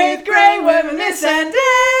home with Grey Worm and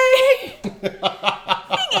Missandei.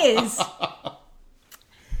 Thing is,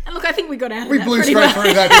 and look, I think we got out of that. We blew straight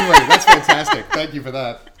through that, didn't we? That's fantastic. Thank you for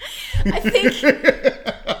that. I think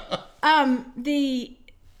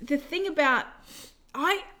the thing about,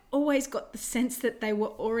 I always got the sense that they were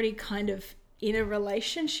already kind of in a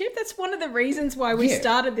relationship. That's one of the reasons why we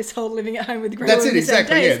started this whole Living at Home with Grey Worm. That's it,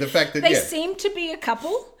 exactly. Yeah, the fact that they seem to be a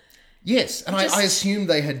couple. Yes, and I assumed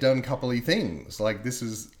they had done coupley things. Like this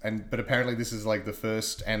is, but apparently this is like the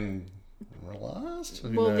first and last.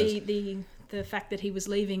 Who knows? The fact that he was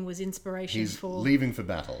leaving was inspiration for leaving for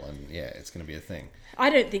battle, and it's going to be a thing.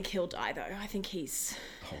 I don't think he'll die though. I think he's.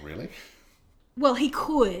 Oh really? Well, he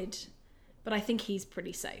could, but I think he's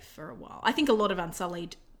pretty safe for a while. I think a lot of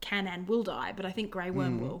Unsullied can and will die, but I think Grey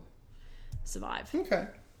Worm will survive. Okay.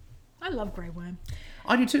 I love Grey Worm.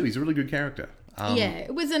 I do too. He's a really good character.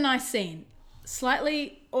 It was a nice scene.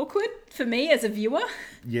 Slightly awkward for me as a viewer.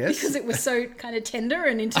 Yes. Because it was so kind of tender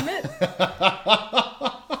and intimate.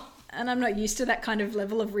 And I'm not used to that kind of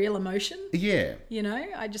level of real emotion. Yeah.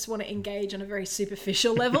 I just want to engage on a very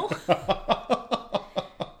superficial level.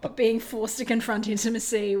 But being forced to confront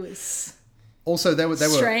intimacy was... Also, they were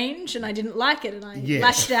strange, and I didn't like it, and I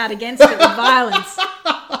lashed out against it with violence.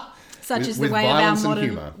 Such is the way of our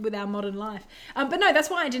modern life. But no, that's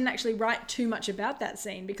why I didn't actually write too much about that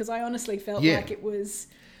scene, because I honestly felt like it was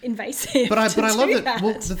invasive. But I love that.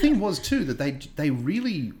 Well, the thing was too that they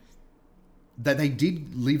really they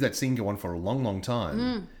did leave that scene go on for a long, long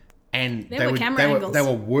time. And they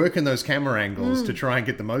were working those camera angles to try and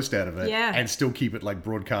get the most out of it, and still keep it like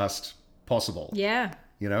broadcast possible. Yeah.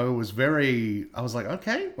 It was very... I was like,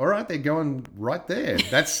 okay, all right, they're going right there.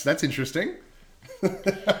 That's interesting.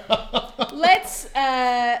 Let's,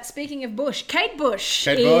 speaking of Bush, Kate Bush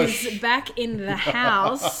is back in the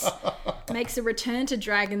house, makes a return to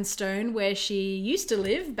Dragonstone, where she used to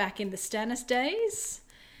live back in the Stannis days.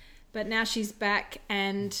 But now she's back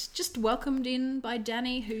and just welcomed in by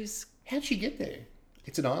Dany, who's How'd she get there?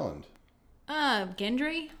 It's an island.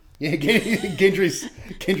 Gendry Yeah, Gendry's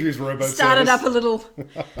robo started service. up a little,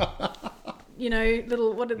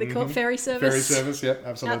 little, what do they call it? Ferry service? Ferry service, yep,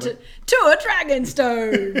 absolutely. Out to a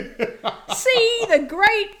Dragonstone. See the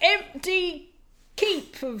great empty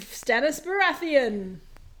keep of Stannis Baratheon.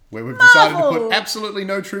 Where we've decided to Marvel. put absolutely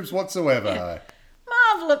no troops whatsoever.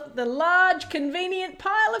 Marvel at the large, convenient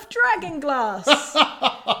pile of dragon glass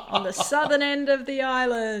on the southern end of the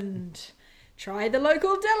island. Try the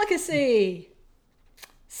local delicacy.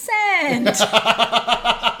 Sand.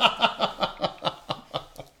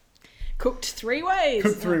 Cooked 3 ways.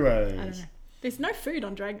 Cooked 3 ways. I don't know. There's no food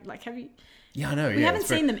on dragon. Like, have you? Yeah, I know. We haven't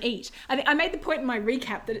seen them eat. I made the point in my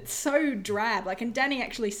recap that it's so drab. Like, and Dany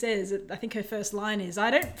actually says, I think her first line is,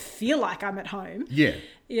 "I don't feel like I'm at home." Yeah.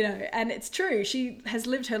 And it's true. She has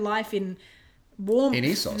lived her life in warmth In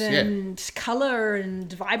Essos, and colour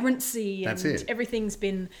and vibrancy. That's and it. Everything's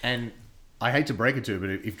been... And I hate to break it to you, but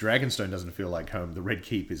if Dragonstone doesn't feel like home, the Red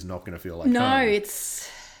Keep is not going to feel like No, home. it's...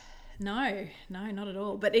 No, not at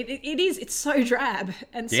all. But it is. It's so drab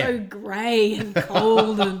and so Yeah. grey and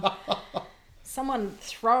cold and... Someone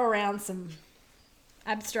throw around some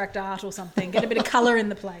abstract art or something. Get a bit of colour in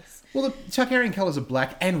the place. Well, the Targaryen colours are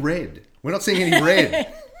black and red. We're not seeing any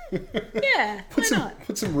red. Yeah, why not?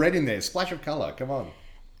 Put some red in there. Splash of colour. Come on.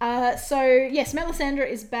 So, yes, Melisandre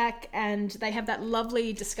is back and they have that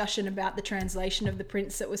lovely discussion about the translation of the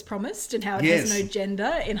prince that was promised and how it has Yes. no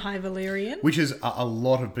gender in High Valyrian. Which is a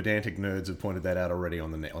lot of pedantic nerds have pointed that out already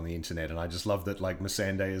on the internet, and I just love that like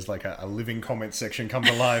Missandei is like a living comment section come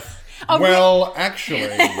to life. Actually,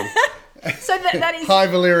 So that is... High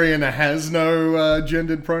Valyrian has no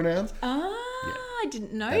gendered pronouns. I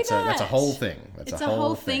didn't know That's that. a whole thing. That's It's a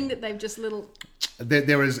whole thing that they've just little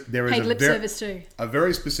There is paid lip service to. a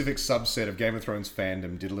very specific subset of Game of Thrones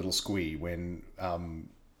fandom did a little squee when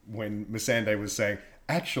Missandei was saying,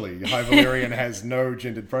 actually, High Valyrian has no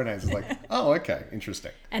gendered pronouns. It's like, oh, okay,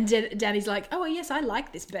 interesting. And Daddy's like, oh, yes, I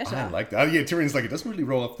like this better. I like that. Oh, yeah, Tyrion's like, it doesn't really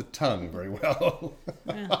roll off the tongue very well.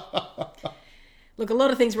 Look, a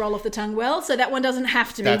lot of things roll off the tongue well, so that one doesn't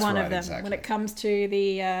have to be That's one right, of them exactly. when it comes to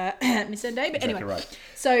the Missandei. But anyway, right.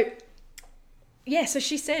 So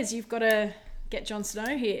she says, you've got to get Jon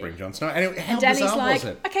Snow here. Bring Jon Snow. And how And Danny's bizarre like,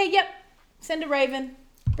 was it? okay, yep, send a raven,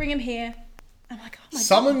 bring him here. I'm like, oh my God.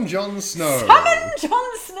 Summon Jon Snow. Summon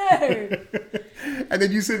Jon Snow! And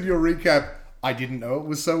then you said in your recap, I didn't know it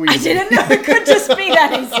was so easy. I didn't know it could just be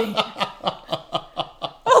that easy.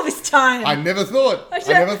 All this time. I never thought.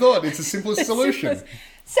 It's the simplest solution.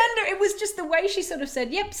 It was just the way she sort of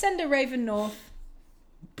said, yep, send a raven north.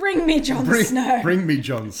 Bring me Jon Snow. Bring me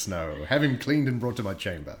Jon Snow. Have him cleaned and brought to my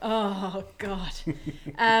chamber. Oh, God.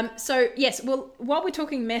 So, yes, well, while we're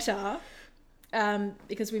talking meta,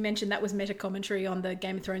 because we mentioned that was meta commentary on the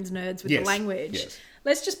Game of Thrones nerds with the language,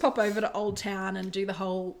 let's just pop over to Old Town and do the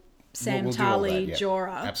whole Sam We'll do all Tarly that, yeah.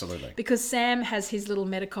 Jorah. Absolutely. Because Sam has his little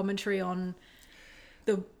meta commentary on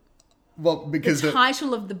the because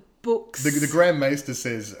title of the books. the Grand Maester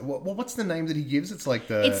says, what's the name that he gives? It's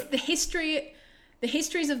like It's the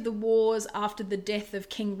histories of the wars after the death of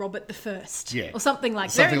King Robert I. Yeah. Or something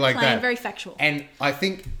like Something very like plain, that. very factual. And I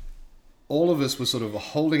think all of us were sort of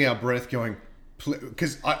holding our breath going,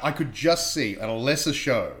 because I could just see on a lesser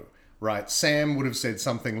show, right, Sam would have said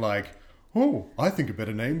something like, oh, I think a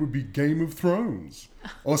better name would be Game of Thrones.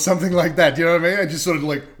 Or something like that, do you know what I mean? I just sort of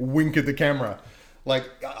like wink at the camera. Like,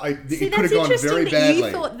 it could have gone very badly.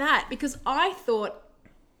 You thought that, because I thought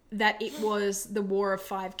that it was the War of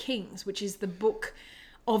Five Kings, which is the book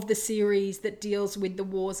of the series that deals with the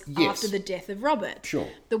wars after the death of Robert. Sure.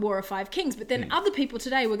 The War of Five Kings. But then other people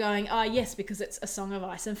today were going, yes, because it's A Song of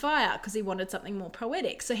Ice and Fire, because he wanted something more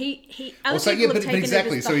poetic. So but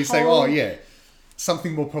exactly. So he's saying,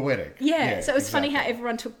 something more poetic. Yeah, so it's funny how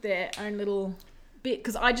everyone took their own little bit,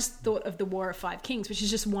 because I just thought of the War of Five Kings, which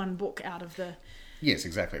is just one book out of the... Yes,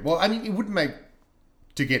 exactly. Well, I mean, it wouldn't make,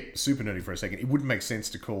 to get super nerdy for a second, it wouldn't make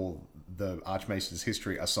sense to call the Archmaester's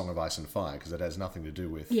history A Song of Ice and Fire, because it has nothing to do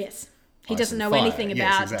with... Yes. He Ice doesn't and know fire. anything Yes,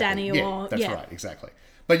 about exactly. Dany Yeah, or... that's right, exactly.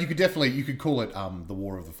 But you could call it the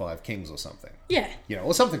War of the Five Kings or something. Yeah. You know,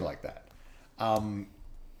 or something like that.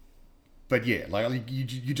 But yeah, like you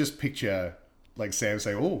just picture like Sam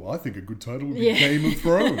saying, "Oh, I think a good title would be Game of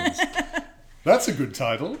Thrones." That's a good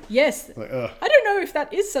title. Yes. Like, I don't know if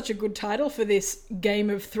that is such a good title for this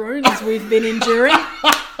Game of Thrones we've been enduring.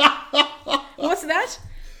 What's that?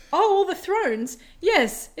 Oh, all the thrones.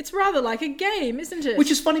 Yes, it's rather like a game, isn't it?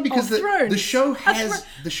 Which is funny because the show has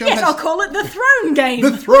Yes, I'll call it the Throne Game.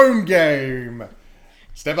 The Throne Game.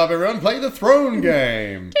 Step up, everyone! Play the Throne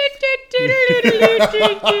Game.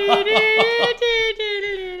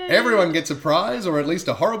 Everyone gets a prize, or at least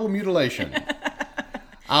a horrible mutilation.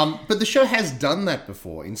 But the show has done that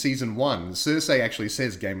before. In season 1, Cersei actually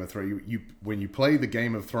says Game of Thrones. When you play the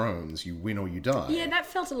Game of Thrones, you win or you die. Yeah, that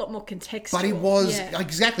felt a lot more contextual. But it was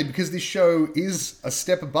exactly because this show is a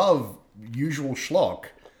step above usual schlock.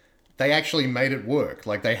 They actually made it work.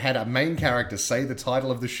 Like, they had a main character say the title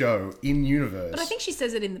of the show in universe. But I think she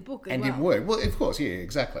says it in the book as well. And it worked. Well, of course, yeah,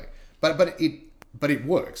 exactly. But it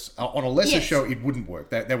works. On a lesser show, it wouldn't work.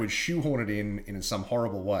 They would shoehorn it in some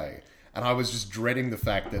horrible way. And I was just dreading the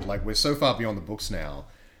fact that, like, we're so far beyond the books now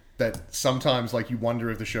that sometimes, like, you wonder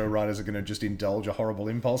if the show writers are going to just indulge a horrible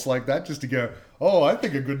impulse like that, just to go, oh, I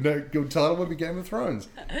think a good title would be Game of Thrones.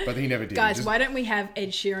 But he never did. Guys, why don't we have Ed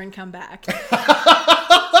Sheeran come back?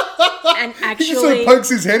 And actually... He just sort of pokes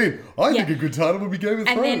his head in. I think a good title would be Game of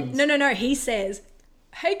Thrones. And then, no, he says,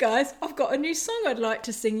 hey guys, I've got a new song I'd like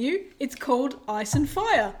to sing you. It's called Ice and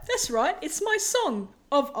Fire. That's right, it's my song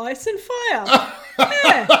of Ice and Fire.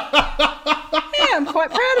 Yeah, I'm quite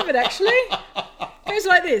proud of it, actually. Goes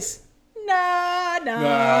like this. Na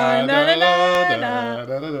na na na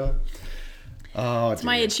na na. Oh, it's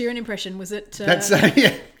my Ed Sheeran impression. Was it? That's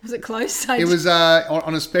yeah. Was it close? It was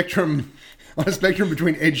on a spectrum. On a spectrum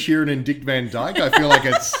between Ed Sheeran and Dick Van Dyke, I feel like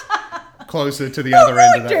it's closer to the other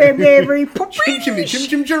end of that. Very Chim chimney, chim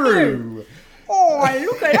chim chiroo. Oh,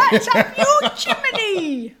 look at that! It's up your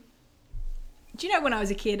chimney. Do you know, when I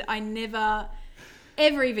was a kid, I never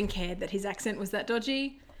ever even cared that his accent was that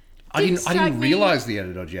dodgy. I didn't realise he had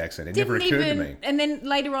a dodgy accent. It never occurred to me. And then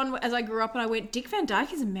later on, as I grew up, and I went, Dick Van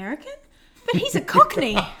Dyke is American? But he's a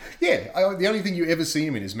Cockney. Yeah, the only thing you ever see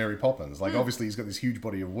him in is Mary Poppins. Like, obviously, he's got this huge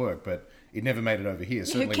body of work, but it never made it over here.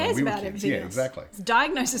 Certainly who cares when we about were kids. everything Yeah, else? exactly. It's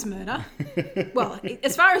Diagnosis Murder. Well,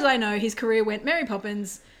 as far as I know, his career went Mary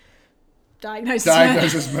Poppins,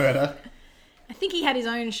 Diagnosis Murder. I think he had his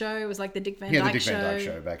own show. It was like the Dick Van Dyke show. Yeah, the Dick Van Dyke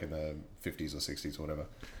show back in the 50s or 60s or whatever.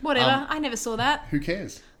 Whatever. I never saw that. Who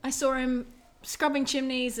cares? I saw him scrubbing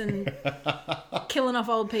chimneys and killing off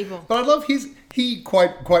old people. But I love he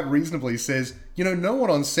quite reasonably says, you know, no one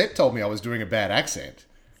on set told me I was doing a bad accent.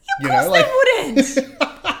 Of course they wouldn't.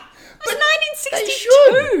 It was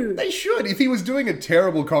 1962. They should. If he was doing a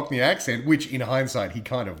terrible Cockney accent, which in hindsight he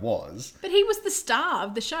kind of was. But he was the star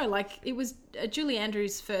of the show. Like, it was Julie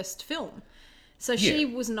Andrews' first film. So she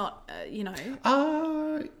was not, yeah,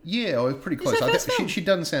 I was pretty close. She'd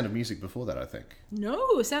done Sound of Music before that, I think.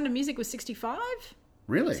 No, Sound of Music was 65.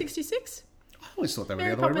 Really? 66. I always thought they were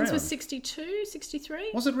Mary the other way around. Poppins was 62, 63.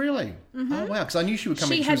 Was it really? Mm-hmm. Oh, wow. Because I knew she was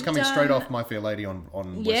coming straight off My Fair Lady on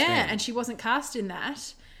West End. And she wasn't cast in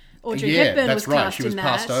that. Audrey Hepburn was cast in that. She was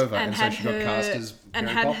passed over, and so she got cast as Mary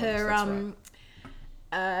Poppins.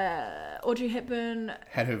 Audrey Hepburn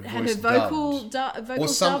had her vocal dubbed. dubbed.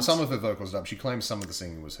 Some of her vocals dubbed. She claims some of the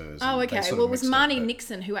singing was hers. Oh, okay. Well, it was Marnie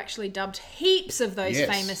Nixon who actually dubbed heaps of those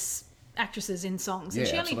famous actresses in songs, and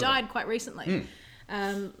she only died quite recently.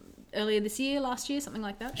 Earlier this year, last year, something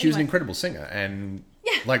like that. She was an incredible singer, and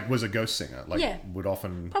like was a ghost singer. Like would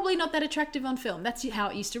often probably not that attractive on film. That's how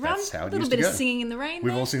it used to run. That's how it a little used bit to go. Of Singing in the Rain.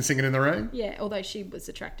 We've all seen Singing in the Rain. Yeah, although she was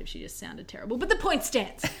attractive, she just sounded terrible. But the point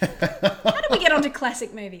stands. How do we get onto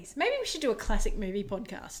classic movies? Maybe we should do a classic movie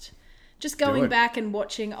podcast. Just going back and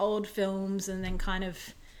watching old films and then kind of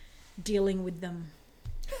dealing with them.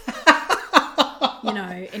 You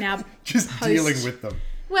know, in our dealing with them.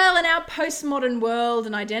 Well, in our postmodern world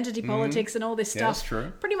and identity politics and all this stuff, that's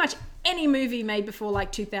true. Pretty much any movie made before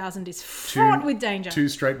like 2000 is fraught with danger. Two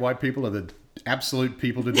straight white people are the absolute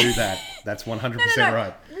people to do that. That's 100%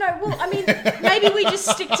 right. No, well, I mean, maybe we just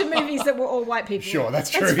stick to movies that were all white people. Sure, that's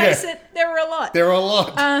true. Let's face it, there were a lot. There are a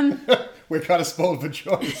lot. We're kind of spoiled for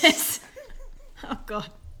choice. Yes. Oh, God.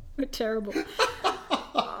 We're terrible.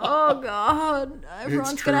 Oh, God.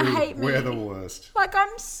 Everyone's going to hate me. We're the worst. Like,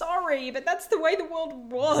 I'm sorry, but that's the way the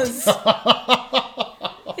world was.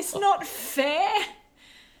 It's not fair.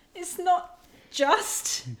 It's not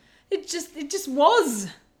just. It just was.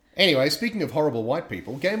 Anyway, speaking of horrible white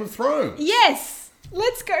people, Game of Thrones. Yes.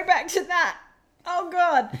 Let's go back to that. Oh,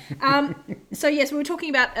 God. So, yes, we were talking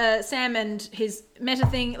about Sam and his meta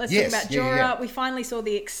thing. Let's talk about Jorah. Yeah. We finally saw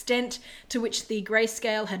the extent to which the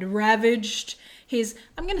grayscale had ravaged his,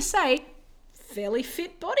 I'm going to say, fairly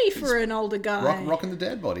fit body for an older guy. Rocking the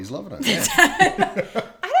dad bod. He's loving it. Yeah.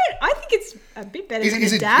 I think it's a bit better than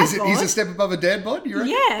a dad bod. Is a step above a dad bod? You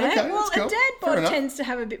reckon? Yeah. Okay, well, cool. A dad bod tends to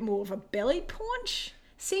have a bit more of a belly paunch.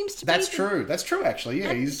 Seems to be. That's true. That's true, actually.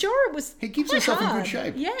 Yeah, Jorah he keeps himself in good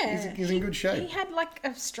shape. Yeah, he's in good shape. He had like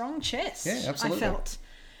a strong chest. Yeah, absolutely. I felt.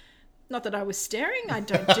 Not that I was staring. I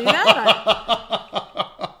don't do that.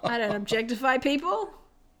 I don't objectify people.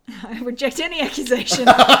 I reject any accusation.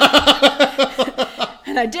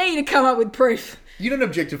 And I dare you to come up with proof. You don't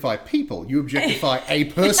objectify people. You objectify a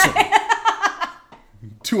person.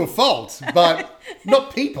 To a fault, but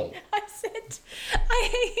not people. I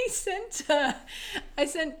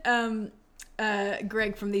sent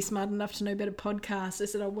Greg from the Smart Enough to Know Better podcast. I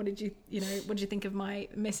said, what did you think of my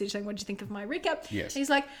message saying, what did you think of my recap? Yes. And he's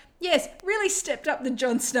like, yes, really stepped up the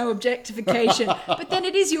Jon Snow objectification, but then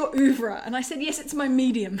it is your oeuvre. And I said, yes, it's my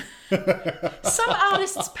medium. Some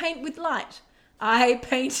artists paint with light. I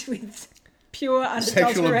paint with pure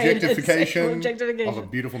unadulterated sexual objectification of a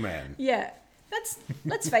beautiful man. Yeah.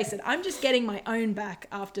 Let's face it, I'm just getting my own back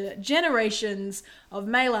after generations of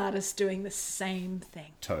male artists doing the same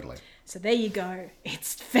thing. Totally. So there you go.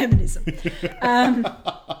 It's feminism. I'll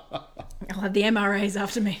have the MRAs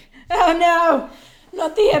after me. Oh no,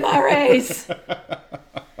 not the MRAs.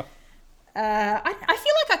 I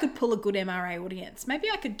feel like I could pull a good MRA audience. Maybe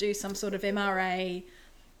I could do some sort of MRA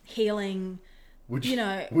healing. Would you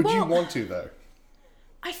want to though?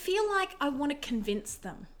 I feel like I want to convince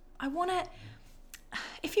them. I want to.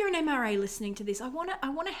 If you're an MRA listening to this, I want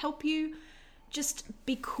to help you just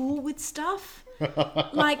be cool with stuff.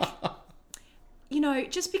 Like,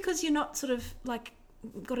 just because you're not sort of like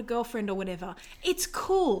got a girlfriend or whatever, it's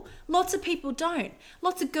cool. Lots of people don't.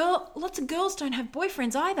 Lots of girls don't have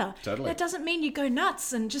boyfriends either. Totally. That doesn't mean you go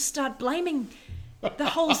nuts and just start blaming the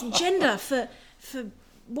whole gender for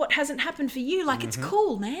what hasn't happened for you. Like, it's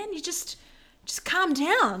cool, man. You just calm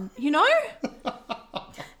down,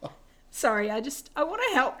 Sorry, I want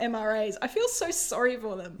to help MRAs. I feel so sorry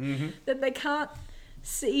for them that they can't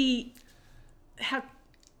see how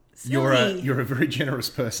silly. You're a very generous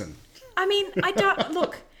person. I mean, I don't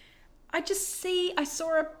look. I think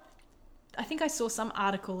I saw some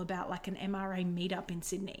article about like an MRA meetup in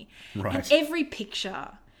Sydney, right? And every picture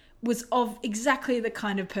was of exactly the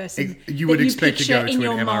kind of person you would expect to go to in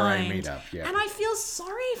an MRA mind. meetup. Yeah. And I feel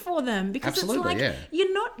sorry for them because Absolutely, it's like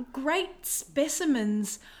you're not great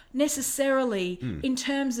specimens necessarily in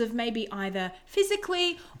terms of maybe either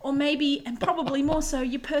physically or maybe, and probably more so,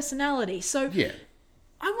 your personality. So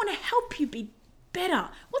I want to help you be better.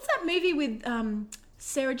 What's that movie with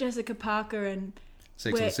Sarah Jessica Parker and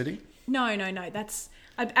Sex and the City? No. That's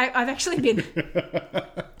I've actually been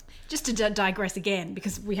just to digress again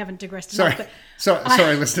because we haven't digressed enough. But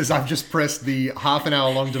sorry, listeners. I've just pressed the half an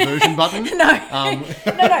hour long diversion button. No,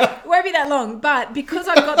 it won't be that long. But because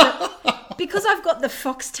I've got the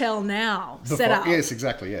Foxtel Now set up. Yes,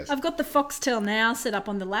 exactly. Yes, I've got the Foxtel Now set up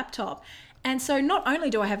on the laptop. And so not only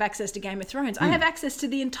do I have access to Game of Thrones, I have access to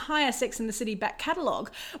the entire Sex and the City back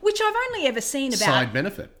catalogue, which I've only ever seen about... Side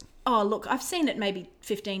benefit. Oh, look, I've seen it maybe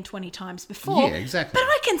 15, 20 times before. Yeah, exactly. But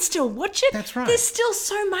I can still watch it. That's right. There's still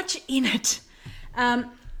so much in it.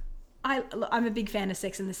 I'm a big fan of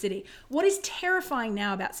Sex and the City. What is terrifying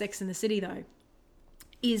now about Sex and the City, though,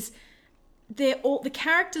 is the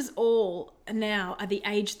characters all now are the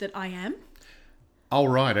age that I am. Oh,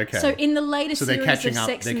 right, okay. So in the latest series of Sex and the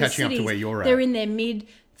City, they're catching up to where you're at. They're in their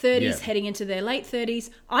mid-30s, heading into their late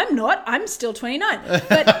 30s. I'm not. I'm still 29.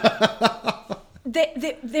 But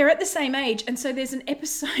they're at the same age. And so there's an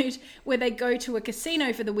episode where they go to a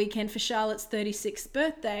casino for the weekend for Charlotte's 36th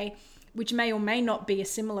birthday, which may or may not be a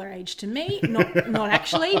similar age to me. Not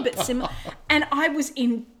actually, but similar. And I was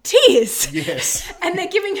in tears. Yes. And they're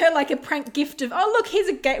giving her like a prank gift of, oh, look, here's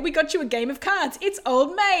a game. We got you a game of cards. It's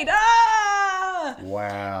Old Maid. Ah!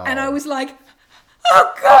 Wow. And I was like,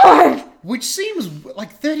 oh, God. Which seems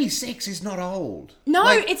like 36 is not old. No,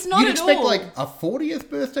 like, it's not at all. You'd expect like a 40th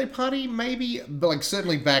birthday party maybe, but like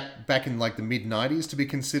certainly back in like the mid-90s to be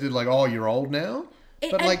considered like, oh, you're old now.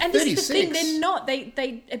 But like and 36. This is the thing, they're not.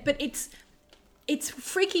 But it's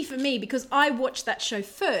freaky for me because I watched that show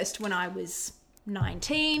first when I was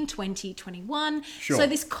 19, 20, 21. Sure. So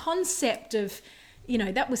this concept of,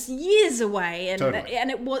 that was years away and Totally.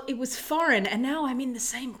 And it was foreign, and now I'm in the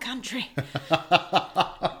same country.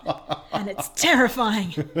 And it's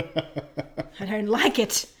terrifying. I don't like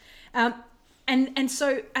it. And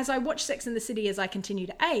so as I watch Sex and the City as I continue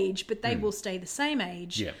to age, but they will stay the same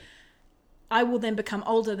age. Yeah. I will then become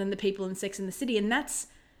older than the people in Sex and the City, and that's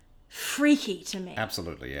freaky to me.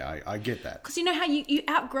 Absolutely, yeah, I get that. Because you know how you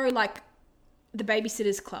outgrow like the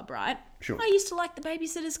Babysitters Club, right? Sure. I used to like the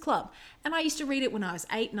Babysitters Club, and I used to read it when I was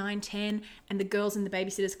 8, 9, 10, and the girls in the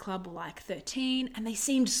Babysitters Club were like 13, and they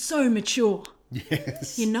seemed so mature.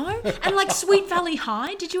 Yes. You know? And like Sweet Valley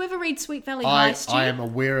High. Did you ever read Sweet Valley High, Stu? I am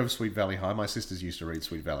aware of Sweet Valley High. My sisters used to read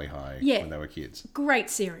Sweet Valley High when they were kids. Great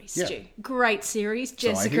series, Yeah. Stu. Great series. I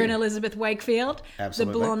Jessica hear. and Elizabeth Wakefield.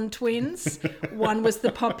 Absolutely. The blonde twins. One was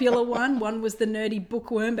the popular one was the nerdy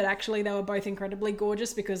bookworm, but actually they were both incredibly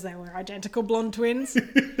gorgeous because they were identical blonde twins.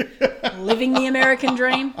 Living the American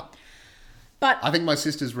dream. But I think my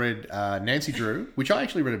sisters read Nancy Drew, which I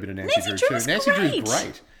actually read a bit of Nancy Drew Drew too. was Nancy Drew's great.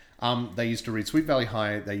 great. They used to read Sweet Valley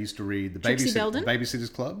High. They used to read the Trixie Belden?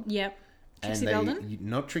 Babysitters Club. Yep. Trixie and Belden.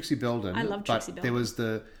 Not Trixie Belden. I love Trixie but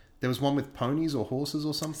Belden. there was one with ponies or horses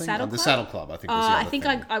or something. Saddle The Club? Saddle Club, I think. Was the I other think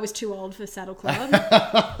thing. I was too old for Saddle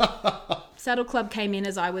Club. Saddle Club came in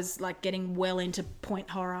as I was like getting well into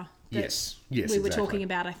point horror. that Yes, we were exactly. talking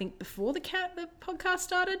about, I think, before the podcast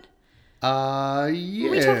started. Yes.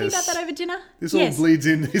 Were we talking about that over dinner? This Yes. all bleeds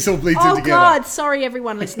in. This all bleeds in Oh together. God! Sorry,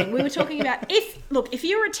 everyone listening. We were talking about if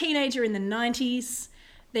you were a teenager in the 90s,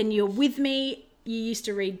 then you're with me. You used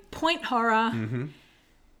to read point horror,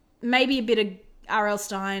 maybe a bit of R.L.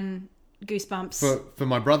 Stein, Goosebumps. For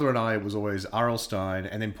my brother and I, it was always R.L. Stein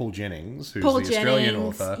and then Paul Jennings, who's Paul the Australian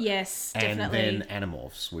Jennings, author. yes, and definitely. then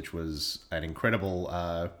Animorphs, which was an incredible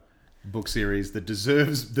book series that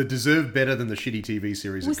deserved better than the shitty TV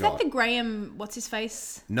series Was it got. that the Graham? What's his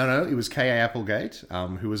face? No, it was K.A. Applegate,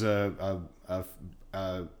 who was a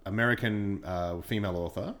American female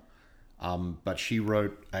author, but she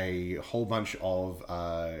wrote a whole bunch of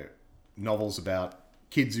novels about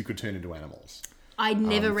kids who could turn into animals. I'd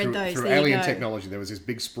never read those. Through There you alien go. technology, there was this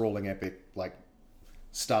big sprawling epic, like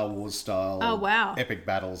Star Wars style, Oh, wow. epic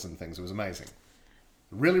battles and things. It was amazing.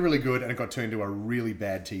 Really, really good, and it got turned into a really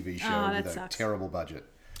bad TV show Oh, that with a sucks. terrible budget.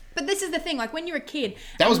 But this is the thing. Like when you're a kid,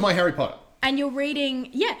 That was my Harry Potter. and you're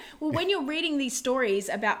reading, when you're reading these stories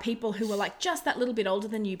about people who are like just that little bit older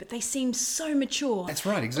than you, but they seem so mature. That's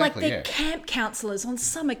right, exactly, Like they're yeah. camp counselors on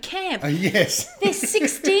summer camp. Yes. They're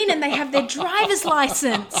 16 and they have their driver's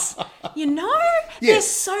license. You know? Yeah. They're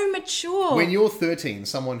so mature. When you're 13,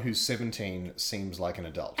 someone who's 17 seems like an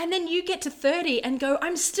adult. And then you get to 30 and go,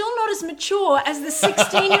 I'm still not as mature as the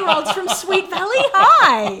 16-year-olds from Sweet Valley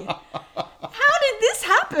High. How did this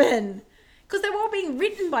happen? Because they were all being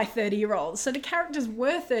written by 30-year-olds. So the characters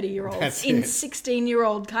were 30-year-olds That's in it.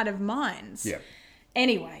 16-year-old kind of minds. Yeah.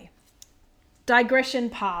 Anyway, digression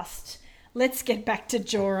past. Let's get back to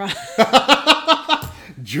Jorah.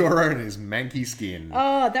 Jorah and his manky skin.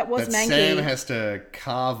 Oh, that was that manky. Sam has to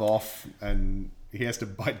carve off and he has to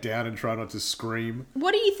bite down and try not to scream.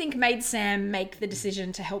 What do you think made Sam make the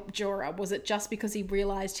decision to help Jorah? Was it just because he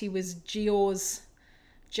realised he was Jayor's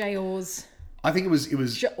I think it was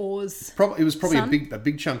probably son? a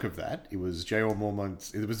big chunk of that. It was J.R.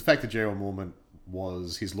 Mormont. It was the fact that J.R. Mormont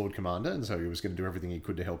was his Lord Commander, and so he was going to do everything he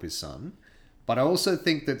could to help his son. But I also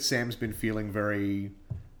think that Sam's been feeling very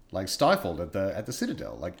like stifled at the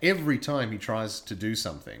Citadel. Like every time he tries to do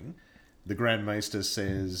something, the Grand Maester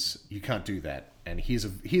says you can't do that, and here's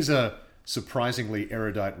a surprisingly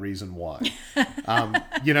erudite reason why.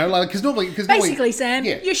 You know, like because normally Basically, Sam,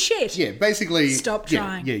 you're shit. Yeah, basically, Stop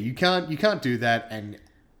trying. Yeah, you can't do that, and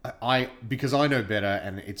because I know better,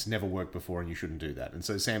 and it's never worked before, and you shouldn't do that. And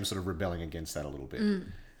so Sam's sort of rebelling against that a little bit,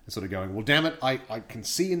 and sort of going, well, damn it, I can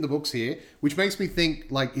see in the books here, which makes me think,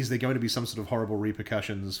 like, is there going to be some sort of horrible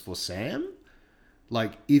repercussions for Sam?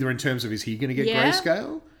 Like, either in terms of is he going to get Yeah.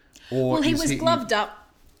 grayscale, or Well, he is was gloved up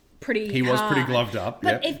pretty He hard. was pretty gloved up.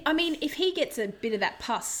 But Yep. if he gets a bit of that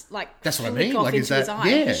pus, like That's what I flick mean, off like, into is his that- eye,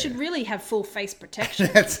 yeah. he should really have full face protection.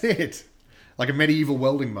 That's it, like a medieval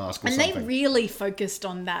welding mask or And something. they really focused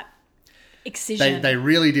on that excision. They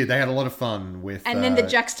really did. They had a lot of fun with. and then the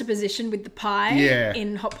juxtaposition with the pie Yeah.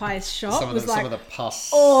 in Hot Pie's shop some was like, of the pus.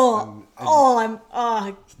 oh, and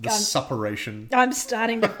I'm the suppuration. I'm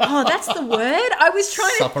starting to. Oh, that's the word. I was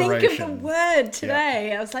trying to think of the Suppuration. word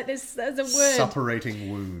today. I was like, there's a word. Suppurating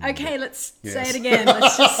wound. Okay, let's say Yes. it again.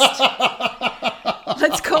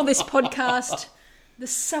 Let's call this podcast the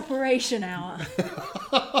Suppuration Hour.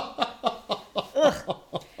 Ugh.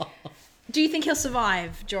 Do you think he'll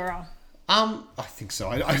survive, Jorah? I think so.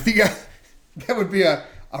 I think that would be a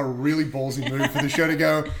really ballsy move for the show to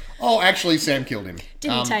go, oh, actually, Sam killed him.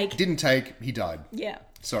 Didn't take. Didn't take. He died. Yeah.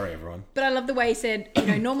 Sorry, everyone. But I love the way he said,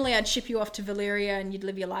 normally I'd ship you off to Valyria and you'd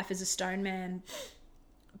live your life as a stone man,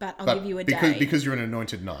 but I'll give you a day. Because you're an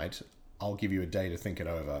anointed knight, I'll give you a day to think it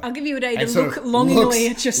over. I'll give you a day to And sort look of longingly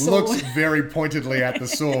at your sword. Looks very pointedly at the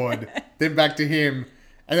sword, then back to him,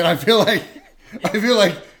 and then I feel like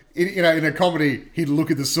in a comedy he'd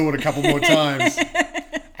look at the sword a couple more times,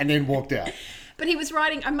 and then walked out. But he was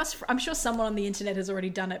writing. I'm sure someone on the internet has already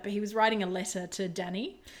done it. But he was writing a letter to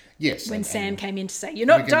Danny. Yes. When Sam came in to say, "You're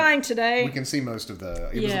not dying today." We can see most of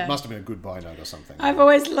it must have been a goodbye note or something. I've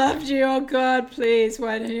always loved you. Oh God, please,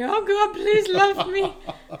 why don't you? Oh God, please love me.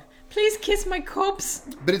 Please kiss my corpse.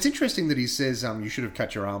 But it's interesting that he says you should have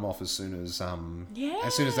cut your arm off as soon as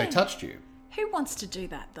they touched you. Who wants to do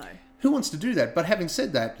that though? Who wants to do that? But having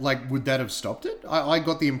said that, would that have stopped it? I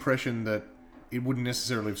got the impression that it wouldn't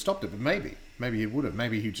necessarily have stopped it, but maybe it would have.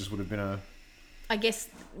 Maybe he just would have been a... I guess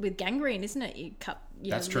with gangrene, isn't it? You cut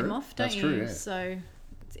your limb off, don't you? True, yeah. So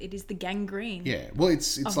it is the gangrene. Yeah. Well,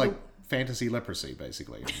 it's like fantasy leprosy,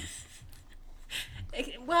 basically.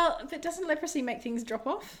 Well, but doesn't leprosy make things drop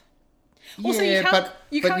off? Yeah, also, you can't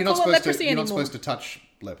you're not call it leprosy you're anymore. not supposed to touch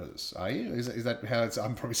lepers, are you? Is that how it's...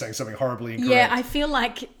 I'm probably saying something horribly incorrect. Yeah, I feel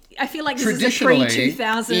like this is a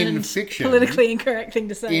pre-2000 politically incorrect thing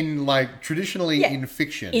to say. In traditionally in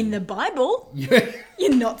fiction, in the Bible,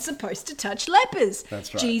 you're not supposed to touch lepers.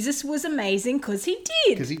 That's right. Jesus was amazing because he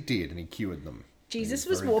did. Because he did, and he cured them. Jesus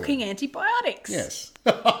was walking antibiotics. Yes.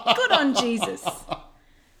 Good on Jesus.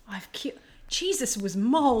 Jesus was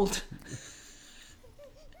mold.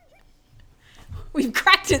 We've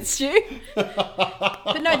cracked it, Stu.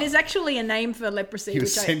 But no, there's actually a name for leprosy. He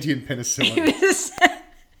was sentient penicillin.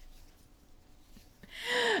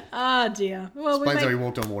 Oh dear. Well, explains how he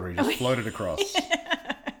walked on water. He just floated across.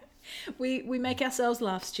 We make ourselves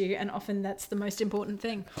laugh, Stu, and often that's the most important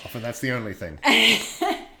thing. Often that's the only thing.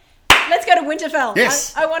 Let's go to Winterfell.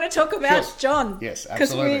 Yes. I want to talk about John. Yes,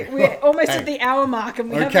 absolutely. Because we're almost at the hour mark and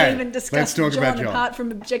we haven't even discussed John apart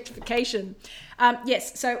from objectification.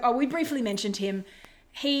 Yes, so we briefly mentioned him.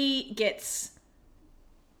 He gets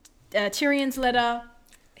Tyrion's letter.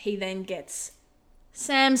 He then gets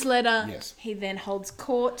Sam's letter. Yes. He then holds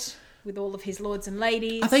court with all of his lords and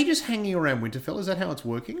ladies. Are they just hanging around Winterfell? Is that how it's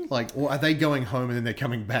working? Or are they going home and then they're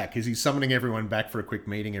coming back? Is he summoning everyone back for a quick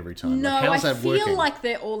meeting every time? No, how's that feel working? like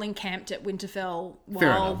they're all encamped at Winterfell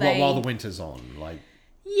while the winter's on.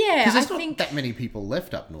 Yeah, because there's not that many people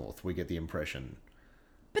left up north, we get the impression.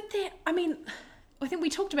 But I think we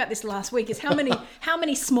talked about this last week, is how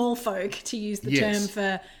many small folk, to use the term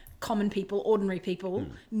for common people, ordinary people,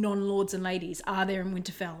 non-lords and ladies, are there in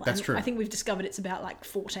Winterfell? That's true. I think we've discovered it's about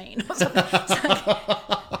 14 or something.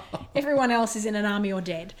 Everyone else is in an army or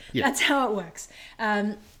dead. Yeah. That's how it works.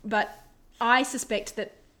 But I suspect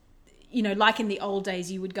that, like in the old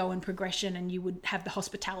days, you would go in progression and you would have the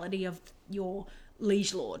hospitality of your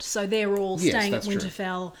liege lord. So they're all staying at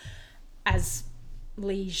Winterfell as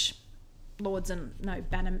liege lords and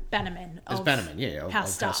bannermen of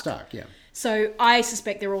House Stark. Yeah. So I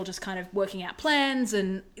suspect they're all just kind of working out plans,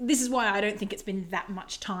 and this is why I don't think it's been that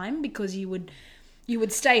much time, because you would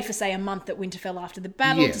stay for, say, a month at Winterfell after the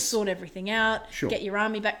battle to sort everything out, get your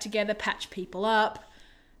army back together, patch people up,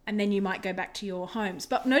 and then you might go back to your homes.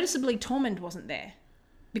 But noticeably, Tormund wasn't there.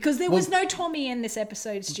 Because there was no Tommy in this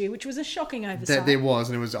episode, Stu, which was a shocking oversight. There was,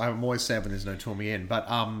 and I'm always sad when there's no Tommy in. But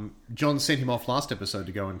John sent him off last episode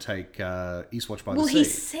to go and take Eastwatch by the Sea. Well, he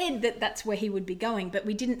said that that's where he would be going, but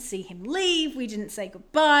we didn't see him leave. We didn't say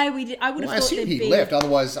goodbye. I assume he left.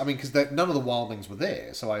 Otherwise, because none of the wildlings were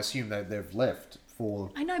there, so I assume that they've left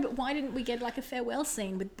for... I know, but why didn't we get a farewell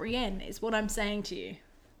scene with Brienne, is what I'm saying to you.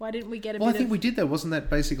 Why didn't we get I think we did, though. Wasn't that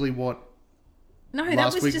basically what... No,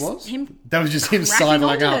 that was just him. That was just him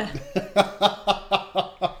sidling up.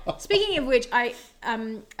 Speaking of which, a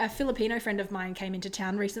Filipino friend of mine came into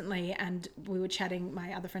town recently, and we were chatting.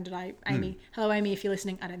 My other friend and I, Amy. Hello, Amy, if you're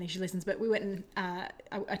listening. I don't think she listens, but we went and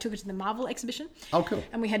I took her to the Marvel exhibition. Oh, cool.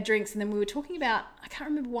 And we had drinks, and then we were talking about, I can't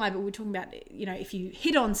remember why, but we were talking about, if you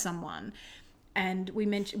hit on someone, and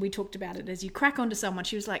we talked about it as you crack onto someone.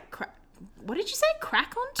 She was like, what did you say?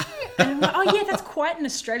 Crack onto? And I'm like, oh yeah, that's quite an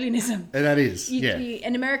Australianism. And that is,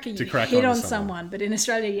 in America, you hit on someone, but in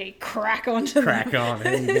Australia, you crack onto them. Crack on.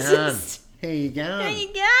 How you going? How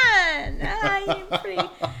you going? How you going? You're a pretty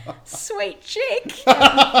sweet chick. I'm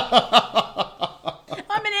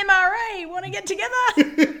an MRA. Want to get together?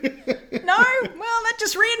 No? Well, that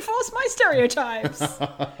just reinforced my stereotypes.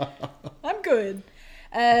 I'm good.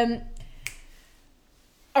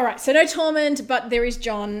 All right, so no Tormund, but there is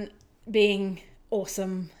John being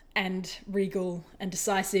awesome and regal and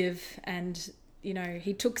decisive, and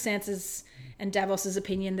he took Sansa's and Davos's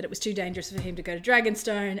opinion that it was too dangerous for him to go to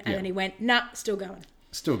Dragonstone, and then he went, still going.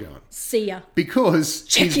 See ya.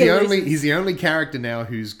 Because he's the only character now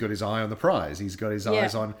who's got his eye on the prize. He's got his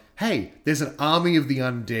eyes on, hey, there's an army of the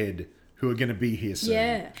undead who are going to be here soon.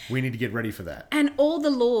 Yeah. We need to get ready for that. And all the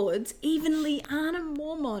lords, even Lyanna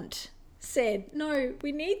Mormont, said, no,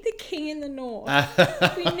 we need the king in the north.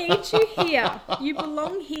 We need you here. You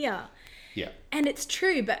belong here. Yeah. And it's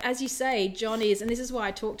true, but as you say, Jon is, and this is why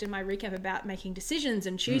I talked in my recap about making decisions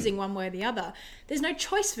and choosing one way or the other. There's no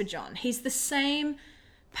choice for Jon. He's the same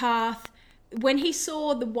path. When he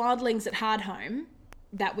saw the wildlings at Hardhome,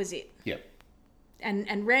 that was it. Yeah.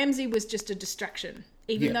 And Ramsay was just a distraction.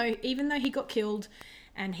 Even though he got killed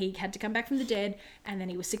and he had to come back from the dead and then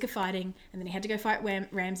he was sick of fighting and then he had to go fight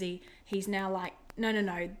Ramsay, he's now like,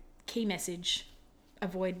 no, key message,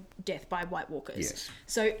 avoid death by White Walkers. Yes.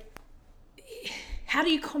 So how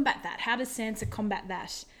do you combat that? How does Sansa combat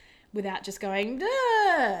that without just going,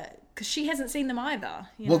 because she hasn't seen them either.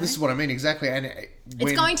 Well, this is what I mean, exactly. And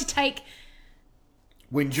it's going to take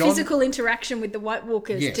physical interaction with the White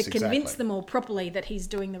Walkers to convince them all properly that he's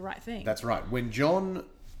doing the right thing. That's right. When Jon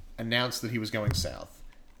announced that he was going south,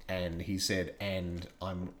 and he said, and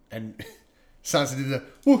Sansa did the,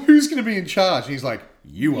 well, who's going to be in charge? And he's like,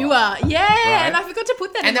 you are. You are. Yeah, right? and I forgot to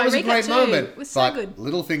put that and in my recap. And that was a great moment. It was so good.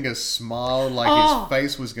 Littlefinger smiled like his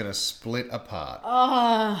face was going to split apart.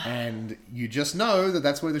 Oh. And you just know that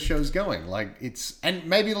that's where the show's going. Like, and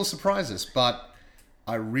maybe it'll surprise us, but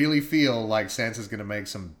I really feel like Sansa's going to make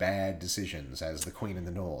some bad decisions as the Queen in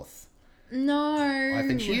the North. No. I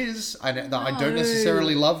think she is. I don't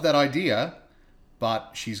necessarily love that idea,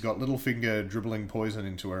 but she's got Littlefinger dribbling poison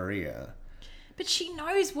into her ear. But she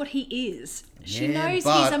knows what he is. She Yeah, knows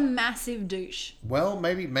but- he's a massive douche. Well,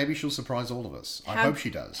 maybe she'll surprise all of us. I hope she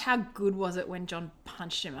does. How good was it when Jon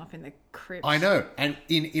punched him up in the crypt? I know. And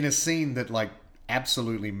in a scene that, like,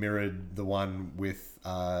 absolutely mirrored the one with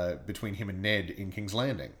between him and Ned in King's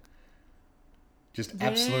Landing. Just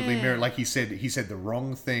absolutely mirrored. Like he said the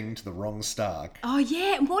wrong thing to the wrong Stark. Oh,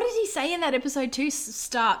 yeah. And what did he say in that episode too?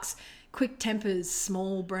 Stark's quick tempers,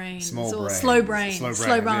 small brains. Slow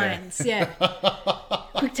minds. Yeah.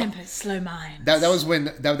 Quick tempers, slow minds. That was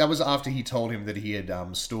when that was after he told him that he had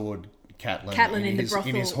stored Catelyn in the brothel.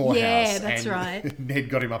 In his whorehouse. Yeah, that's and right. Ned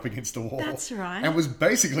got him up against the wall. That's right. And was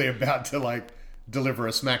basically about to, like, deliver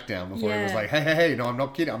a smackdown before he was like, hey, no, I'm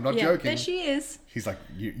not kidding. I'm not joking. There she is. He's like,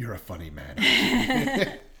 you're a funny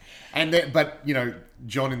man. But, you know,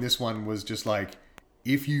 Jon in this one was just like,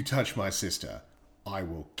 if you touch my sister, I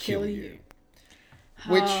will kill you.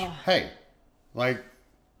 Which, hey, like,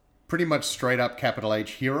 pretty much straight up capital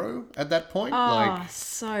H hero at that point.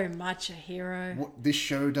 So much a hero. This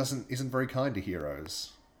show isn't very kind to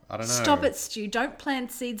heroes. I don't know. Stop it, Stu. Don't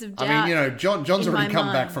plant seeds of doubt. I mean, you know, Jon's already come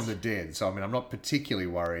back mind. from the dead, so I mean, I'm not particularly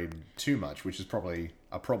worried too much, which is probably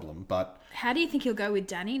a problem, but... How do you think he'll go with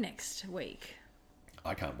Dany next week?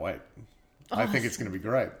 I can't wait. I think it's going to be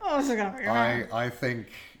great. Oh, it's going to be great. I think...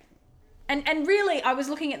 And really, I was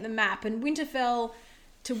looking at the map, and Winterfell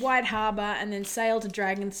to White Harbour and then sail to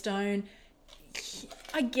Dragonstone.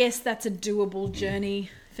 I guess that's a doable journey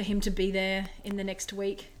for him to be there in the next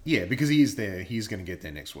week. Yeah, because he is there. He's going to get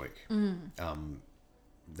there next week.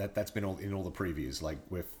 That's been in all the previews. Like,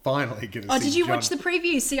 we're finally going to see did you Jon... watch the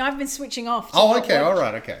previews? See, I've been switching off. Okay, all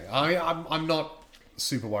right, okay. I'm not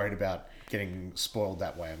super worried about getting spoiled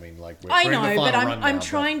that way. I mean, like, we're in the final run I'm now,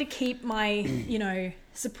 trying to keep my,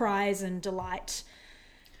 surprise and delight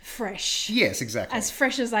fresh. Yes, exactly. As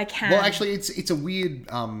fresh as I can. Well, actually, it's a weird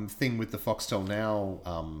thing with the Foxtel Now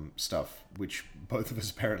stuff, which both of us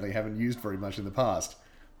apparently haven't used very much in the past.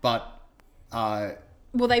 But well,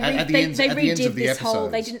 they redid this whole.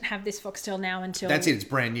 They didn't have this Foxtel Now until. That's it. It's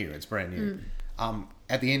brand new.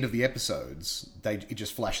 At the end of the episodes, it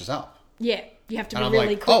just flashes up. Yeah, you have to be I'm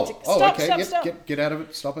really like, quick. Stop. Get out of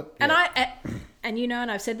it. Stop it. And Yeah.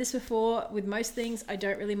 and I've said this before, with most things, I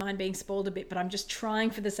don't really mind being spoiled a bit, but I'm just trying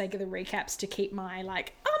for the sake of the recaps to keep my,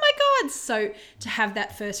 like, oh my God. So to have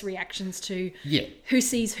that first reactions to who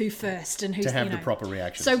sees who first and who's, to have the proper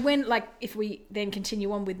reactions. So when, like, if we then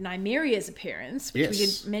continue on with Nymeria's appearance, which we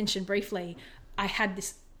did mention briefly, I had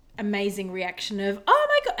this amazing reaction of, oh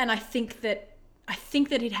my God. And I think that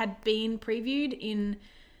it had been previewed in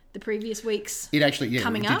the previous weeks. It actually,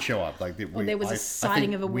 coming it did up. show up. Like, Or there was a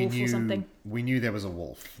sighting of a wolf or something. We knew there was a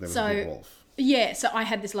wolf. There was a big wolf. Yeah, so I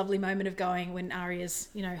had this lovely moment of going when Arya's,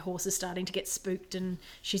 horse is starting to get spooked and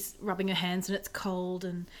she's rubbing her hands and it's cold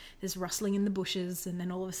and there's rustling in the bushes and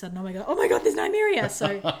then all of a sudden, oh my God, there's Nymeria.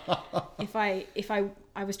 So if I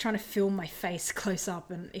was trying to film my face close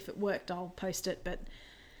up, and if it worked, I'll post it, but...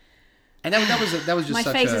 And that was just my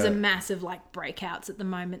such face is a massive, like, breakouts at the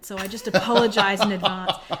moment, so I just apologise in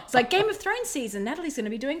advance. It's like Game of Thrones season. Natalie's going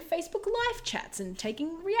to be doing Facebook live chats and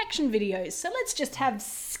taking reaction videos, so let's just have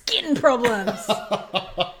skin problems.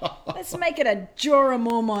 Let's make it a Jorah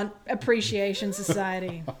Mormont Appreciation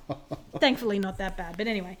Society. Thankfully, not that bad, but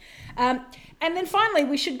anyway. And then finally,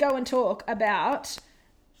 we should go and talk about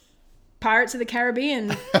Pirates of the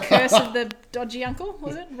Caribbean, Curse of the Dodgy Uncle,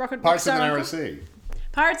 was it? Pirates of the Narrow Uncle? Sea.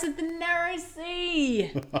 Pirates of the Narrow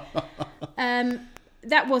Sea.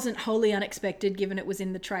 That wasn't wholly unexpected, given it was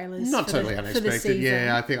in the trailers. Not for totally the, for the unexpected. season.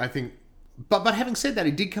 Yeah, I think. But having said that,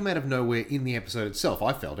 it did come out of nowhere in the episode itself.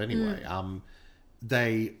 I felt anyway.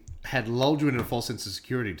 They had lulled you into a false sense of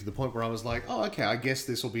security to the point where I was like, oh, okay, I guess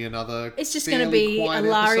this will be another. It's just going to fairly be quiet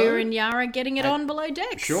Ilaria episode. and Yara getting it on below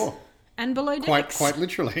decks. Sure. And below decks. Quite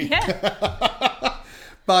literally. Yeah.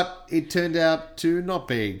 But it turned out to not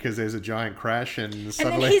be, because there's a giant crash and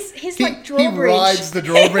suddenly... And then his like, he drawbridge. rides the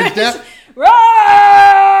drawbridge down.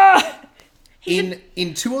 Roar!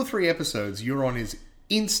 In 2 or 3 episodes, Euron is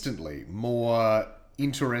instantly more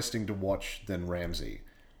interesting to watch than Ramsay.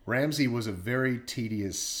 Ramsay was a very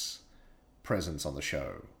tedious presence on the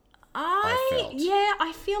show. I felt. Yeah,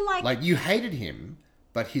 I feel like... Like, you hated him,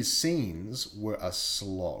 but his scenes were a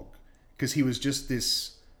slog. Because he was just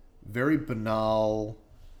this very banal,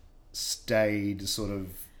 staid sort of...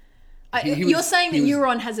 You're saying that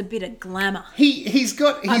Euron has a bit of glamour. He's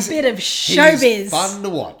got... A bit of showbiz. He's fun to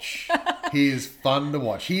watch. He is fun to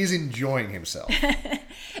watch. He is enjoying himself.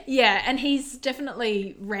 Yeah, and he's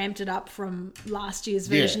definitely ramped it up from last year's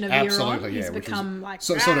version of Euron. Absolutely, He's yeah, which become was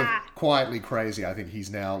like... sort of quietly crazy. I think he's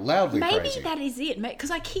now loudly Maybe crazy. that is it, mate.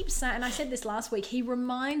 Because I keep saying, and I said this last week, he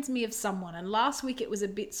reminds me of someone. And last week it was a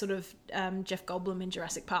bit sort of Jeff Goldblum in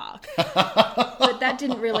Jurassic Park. But that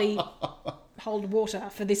didn't really hold water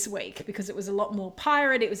for this week because it was a lot more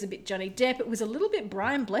pirate. It was a bit Johnny Depp. It was a little bit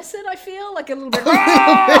Brian Blessed, I feel. Like a little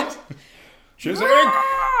bit... Chiswick!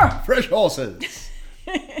 Fresh horses!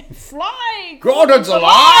 Fly! Gordon's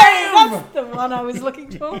alive! That's the one I was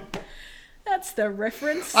looking for. That's the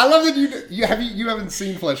reference. I love that you haven't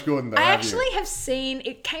seen Flash Gordon though. I have actually you? have seen...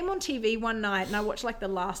 It came on TV one night and I watched like the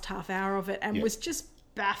last half hour of it and was just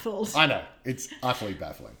baffled. I know. It's utterly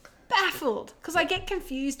baffling. Baffled. Because I get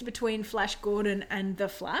confused between Flash Gordon and The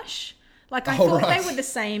Flash. Like I thought they were the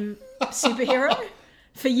same superhero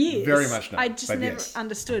for years. Very much no. I just never yes.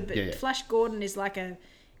 understood. But Yeah. Flash Gordon is like a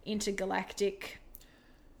intergalactic...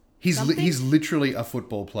 He's literally a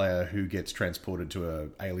football player who gets transported to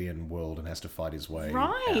an alien world and has to fight his way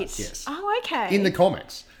Right. out. Yes. Oh, okay. In the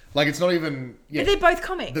comics. Like, it's not even... Yeah. They're both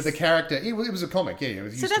comics. The character... It was a comic, yeah. It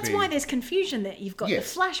used So to that's be- why there's confusion there. You've got the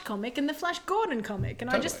Yes. Flash comic and the Flash Gordon comic.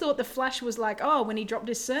 And I just Totally. thought the Flash was like, oh, when he dropped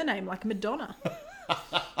his surname, like Madonna.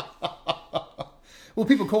 Well,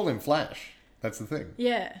 people call him Flash. That's the thing.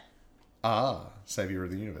 Yeah. Savior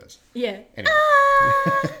of the universe. Yeah. Anyway.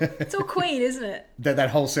 It's all Queen, isn't it?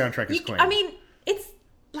 That whole soundtrack is Queen. I mean, it's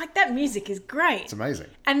like that music is great. It's amazing.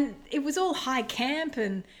 And it was all high camp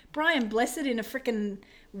and Brian Blessed in a freaking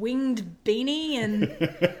winged beanie and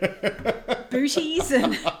booties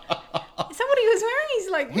and... Is that what he was wearing? He's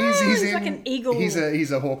like, he's like an eagle. He's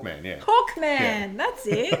a Hawkman, yeah. Hawkman, Yeah. that's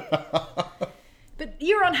it. But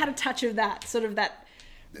Euron had a touch of that, sort of that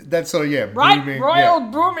That's sort of, yeah. right booming, royal yeah.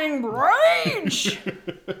 booming rage.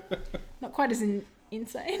 Not quite as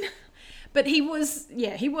insane. But he was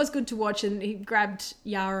good to watch, and he grabbed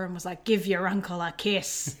Yara and was like, give your uncle a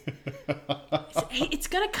kiss. It's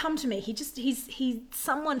going to come to me. He's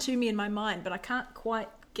someone to me in my mind, but I can't quite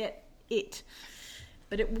get it.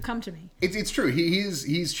 But it will come to me. It's true.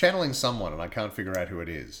 He's channeling someone, and I can't figure out who it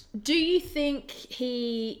is. Do you think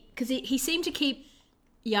because he seemed to keep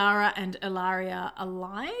Yara and Ilaria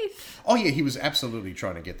alive? Oh, yeah, he was absolutely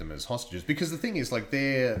trying to get them as hostages. Because the thing is, like,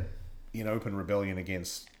 they're in open rebellion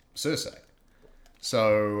against Cersei.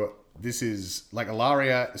 So this is, like,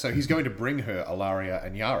 Ilaria... So he's going to bring her Ilaria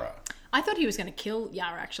and Yara. I thought he was going to kill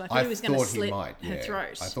Yara, actually. I thought he was going to slit her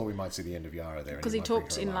throat. I thought we might see the end of Yara there. Because he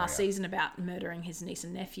talked in last season about murdering his niece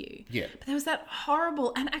and nephew. Yeah. But there was that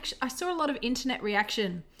horrible... And actually, I saw a lot of internet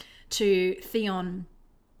reaction to Theon,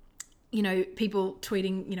 you know, people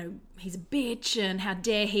tweeting, you know, he's a bitch and how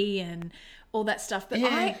dare he and all that stuff. But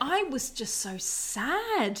Yeah. I was just so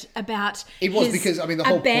sad about It was his because, I mean, the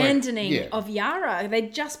whole point- abandoning yeah. of Yara.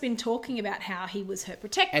 They'd just been talking about how he was her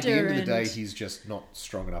protector. At the end of the and day, he's just not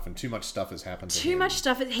strong enough, and too much stuff has happened to him. too much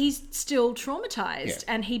stuff. He's still traumatized,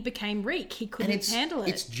 Yeah. and he became weak. He couldn't handle it.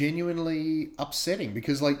 It's genuinely upsetting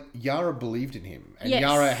because, like, Yara believed in him, and Yes.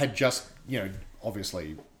 Yara had just, you know,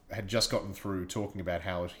 obviously had just gotten through talking about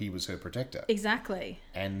how he was her protector, Exactly.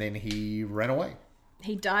 and then he ran away.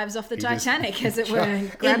 He dives off the just- Titanic, as it were,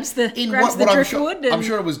 and grabs the what driftwood. I'm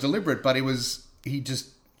sure it was deliberate, but he just,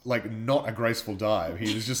 like, not a graceful dive.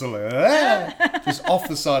 He was just sort of like, just off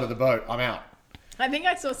the side of the boat. I'm out. I think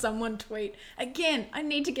I saw someone tweet, again, I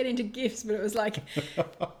need to get into GIFs, but it was like,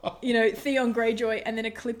 you know, Theon Greyjoy and then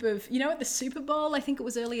a clip of, you know, at the Super Bowl, I think it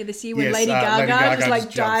was earlier this year when Yes, Lady Gaga just like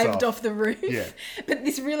just jumps dived off the roof. Yeah. But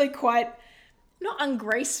this really quite, not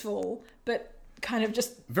ungraceful, but kind of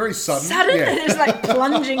just Very sudden. sudden Yeah. and it's like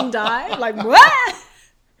plunging dive, like what?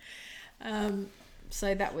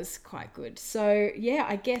 So that was quite good. So yeah,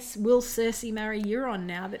 I guess will Cersei marry Euron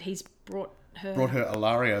now that he's brought her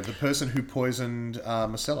Ilaria, the person who poisoned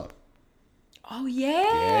Myrcella. Oh yeah.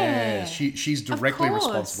 Yeah, she's directly course.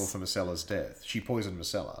 responsible for Myrcella's death. She poisoned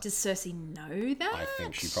Myrcella. Does Cersei know that? I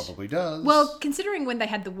think she probably does. Well, considering when they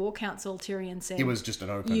had the War Council, Tyrion said it was just an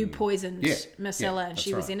open. you poisoned Myrcella and that's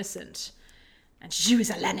she was right. innocent, and she was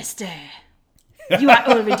a Lannister. You are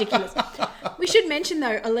all ridiculous. We should mention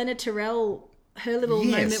though, Olenna Tyrell, her little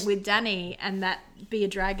Yes. moment with Dany, and that be a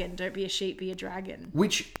dragon, don't be a sheep, be a dragon.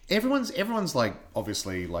 Which everyone's like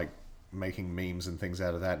obviously like making memes and things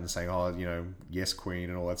out of that and saying, oh, you know, yes, queen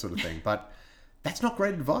and all that sort of thing. But that's not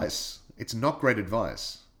great advice. It's not great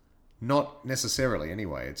advice. Not necessarily,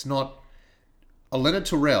 anyway. It's not. Olenna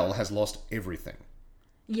Tyrell has lost everything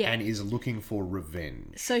Yeah. and is looking for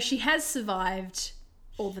revenge. So she has survived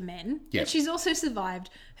all the men, Yeah. but she's also survived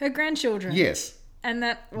her grandchildren. Yes, And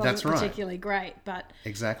that wasn't That's right. particularly great, but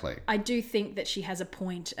exactly. I do think that she has a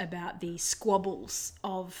point about the squabbles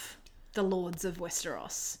of the Lords of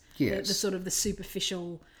Westeros. Yes. The sort of the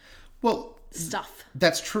superficial Well, stuff.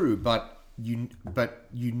 that's true, but you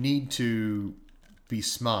need to be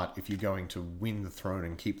smart if you're going to win the throne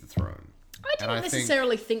and keep the throne. I don't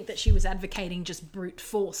necessarily think that she was advocating just brute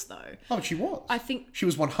force, though. Oh, but she was. I think She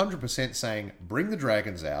was 100% saying, bring the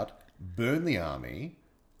dragons out, burn the army,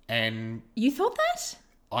 and you thought that.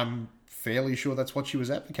 I'm fairly sure that's what she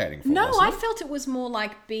was advocating for. No, wasn't I it? felt it was more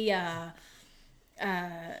like be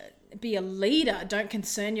a leader. Don't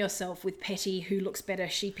concern yourself with petty who looks better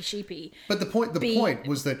sheepy. But the point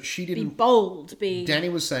was that she Be didn't. bold. Be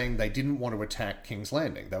Dany was saying they didn't want to attack King's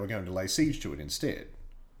Landing. They were going to lay siege to it instead,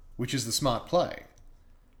 which is the smart play.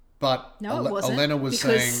 But No, it wasn't, Olenna was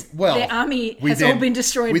because saying, well, their army has all been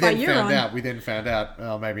destroyed by Euron. We then found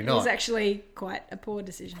out, maybe it not. was actually quite a poor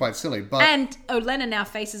decision. Quite silly. But And Olenna now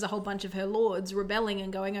faces a whole bunch of her lords rebelling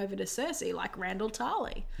and going over to Cersei, like Randall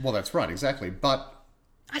Tarley. well, that's right, exactly. But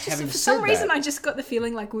I just, having for some said reason, that- I just got the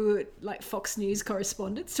feeling like we were like Fox News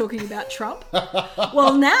correspondents talking about Trump.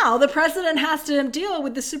 Well, now the president has to deal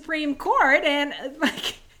with the Supreme Court and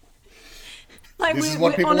like this is we're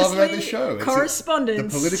what people love about honestly this show. It's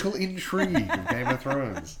correspondence. the political intrigue of Game of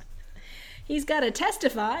Thrones. He's got to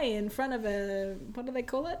testify in front of a, what do they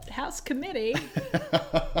call it? House committee.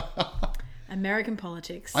 American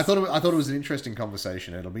politics. I thought it was an interesting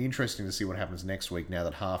conversation. It'll be interesting to see what happens next week now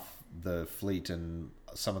that half the fleet and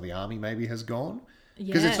some of the army maybe has gone.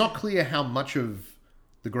 Because it's Yeah. not clear how much of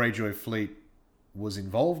the Greyjoy fleet was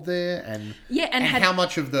involved there and how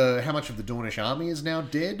much of the Dornish army is now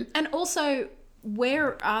dead. And also,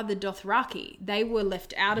 where are the Dothraki? They were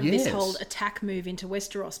left out of this Yes. whole attack move into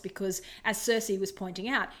Westeros because, as Cersei was pointing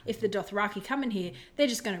out, if the Dothraki come in here, they're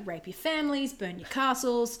just going to rape your families, burn your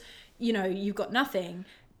castles. You know, you've got nothing.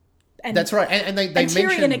 And That's right. And they Tyrion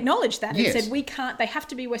mentioned, acknowledged that Yes. and said, "We can't. They have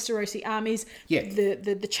to be Westerosi armies. Yeah.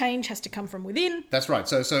 The change has to come from within." That's right.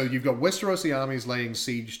 So you've got Westerosi armies laying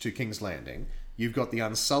siege to King's Landing. You've got the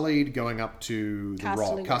Unsullied going up to the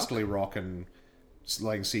Casterly Rock and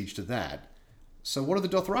laying siege to that. So what are the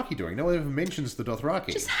Dothraki doing? No one ever mentions the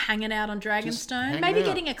Dothraki. Just hanging out on Dragonstone, hanging maybe out.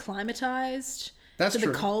 getting acclimatized That's to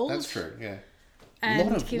true. the cold. That's true. Yeah. And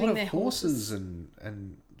a lot giving of their horses and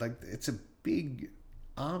like it's a big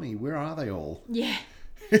army. Where are they all? Yeah,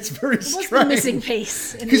 It's very what's the strange. missing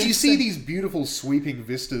piece? in Because the you see episode? these beautiful sweeping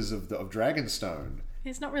vistas of There's Dragonstone.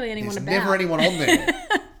 not really anyone There's about. never anyone on there.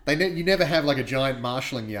 You never have like a giant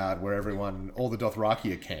marshalling yard where all the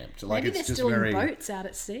Dothraki are camped. Like Maybe it's they're just still very. in boats out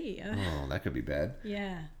at sea. Oh, that could be bad.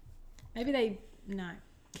 Yeah. Maybe they... No.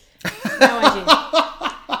 No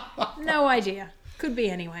idea. No idea. Could be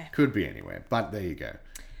anywhere. Could be anywhere. But there you go.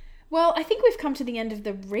 Well, I think we've come to the end of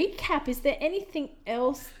the recap. Is there anything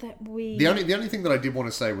else that we... The only thing that I did want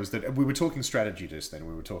to say was that we were talking strategy just then.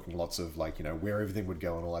 We were talking lots of where everything would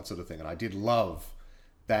go and all that sort of thing. And I did love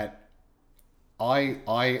that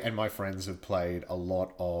I and my friends have played a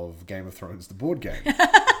lot of Game of Thrones, the board game.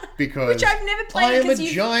 Because Which I've never played I am a because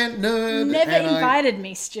you've giant nerd. never and invited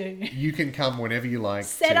me, Stu. You can come whenever you like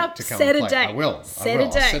Set to up- come set and a play. date. I will. Set I will.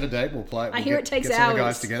 a date. I'll set a date. We'll play. I hear it takes get some of the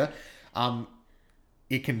hours. guys together.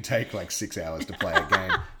 It can take like 6 hours to play a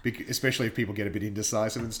game, especially if people get a bit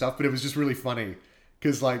indecisive and stuff. But it was just really funny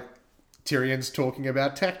because like Tyrion's talking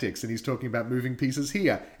about tactics and he's talking about moving pieces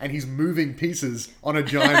here and he's moving pieces on a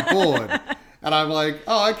giant board. And I'm like,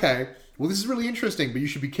 oh, okay. Well, this is really interesting, but you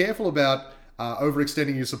should be careful about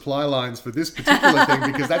overextending your supply lines for this particular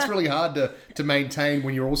thing, because that's really hard to maintain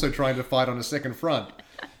when you're also trying to fight on a second front.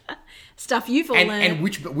 Stuff you've all learned. And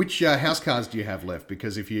which house cards do you have left?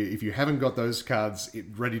 Because if you haven't got those cards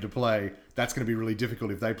ready to play, that's going to be really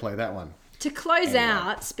difficult if they play that one. To close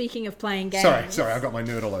out, speaking of playing games... Sorry, I've got my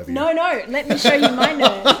nerd all over you. No, let me show you my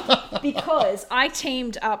nerd. Because I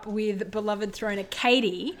teamed up with beloved Throner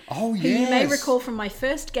Katie. Oh, yes. Who you may recall from my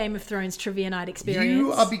first Game of Thrones Trivia Night experience.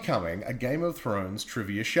 You are becoming a Game of Thrones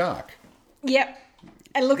trivia shark. Yep.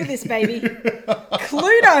 And look at this, baby.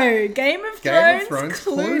 Cluedo. Game of Thrones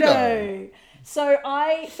Cluedo. So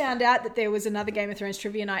I found out that there was another Game of Thrones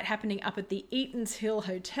Trivia Night happening up at the Eaton's Hill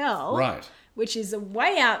Hotel. Right. Which is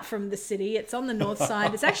way out from the city. It's on the north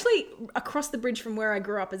side. It's actually across the bridge from where I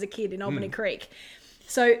grew up as a kid in Albany Creek.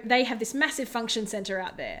 So they have this massive function centre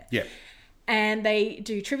out there. Yeah. And they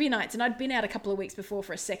do trivia nights. And I'd been out a couple of weeks before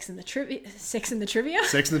for a Sex in the Trivia. Sex in the Trivia,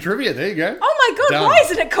 there you go. Oh my God, Done. why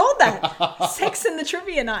isn't it called that? Sex in the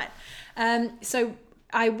Trivia Night. So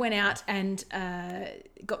I went out and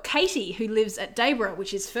got Katie, who lives at Dayborough,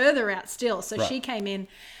 which is further out still. So she came in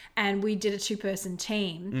and we did a 2-person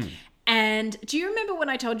team. And do you remember when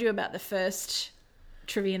I told you about the first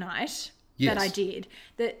trivia night that I did?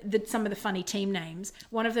 That some of the funny team names.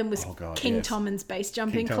 One of them was King Tommen's Base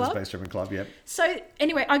Jumping Club. King Tommen's Base Jumping Club, yep. So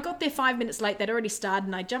anyway, I got there 5 minutes late. They'd already started,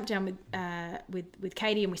 and I jumped down with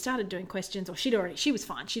Katie, and we started doing questions. Or she was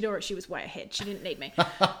fine. She was way ahead. She didn't need me.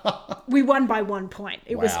 We won by 1 point.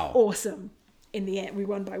 It was awesome. In the end, we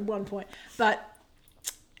won by 1 point. But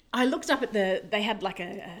I looked up at they had like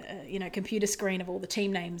a computer screen of all the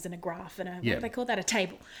team names and a graph and what do they call that? A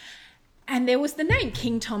table. And there was the name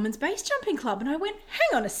King Tommen's Base Jumping Club. And I went,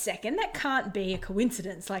 hang on a second, that can't be a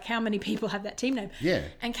coincidence. Like, how many people have that team name? Yeah.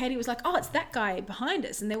 And Katie was like, oh, it's that guy behind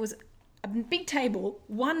us. And there was a big table,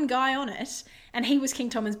 one guy on it, and he was King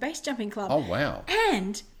Tommen's Base Jumping Club. Oh, wow.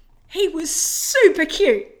 And he was super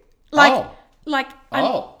cute. No.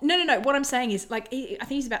 What I'm saying is, like, I think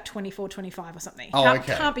he's about 24, 25 or something.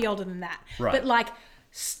 Can't be older than that. Right. But, like,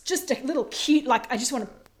 just a little cute, like, I just want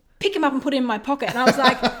to pick him up and put him in my pocket. And I was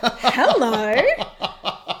like, hello?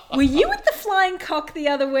 Were you at the Flying Cock the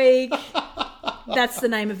other week? That's the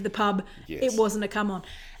name of the pub. Yes. It wasn't a come on.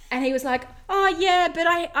 And he was like, oh, yeah, but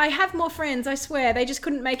I have more friends, I swear. They just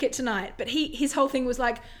couldn't make it tonight. But his whole thing was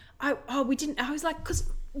like, we didn't. I was like, because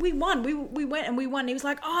we won. We went and we won. He was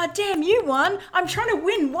like, oh, damn, you won. I'm trying to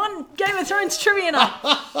win one Game of Thrones trivia night.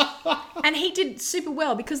 And he did super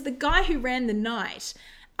well because the guy who ran the night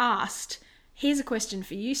asked, here's a question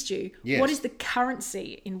for you, Stu. Yes. What is the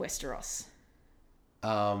currency in Westeros?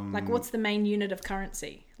 Like, what's the main unit of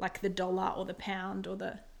currency? Like the dollar or the pound or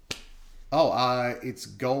the... it's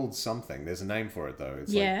gold something. There's a name for it, though.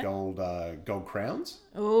 It's like gold crowns?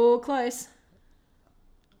 Oh, close.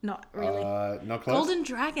 Not really. Not close? Golden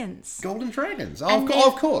dragons. Golden dragons. Oh,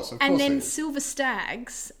 of course. And then silver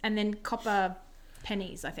stags and then copper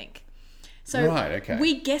pennies, I think. So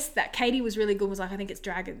we guessed that. Katie was really good, was like, I think it's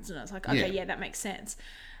dragons. And I was like, okay, yeah, that makes sense.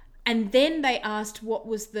 And then they asked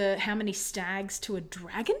how many stags to a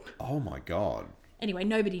dragon? Oh my God. Anyway,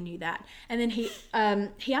 nobody knew that. And then he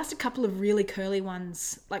asked a couple of really curly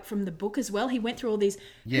ones, like from the book as well. He went through all these.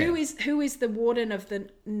 Yeah. Who is the warden of the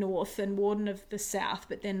north and warden of the south,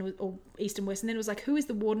 but then or east and west. And then it was like, who is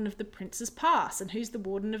the warden of the Prince's Pass, and who's the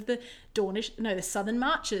warden of the the Southern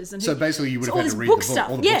Marches. And so basically, you would have had to read the book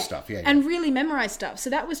stuff. All the book stuff, and really memorize stuff.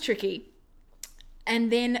 So that was tricky.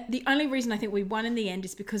 And then the only reason I think we won in the end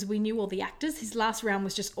is because we knew all the actors. His last round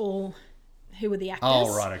was just all. Who were the actors?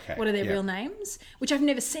 Oh, right, okay. What are their real names? Which I've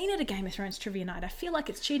never seen at a Game of Thrones trivia night. I feel like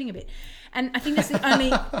it's cheating a bit. And I think that's the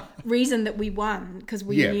only reason that we won, because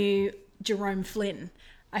we knew Jerome Flynn.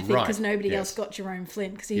 I think because nobody else got Jerome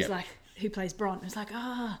Flynn, because he's like, who plays Bronn? It was like,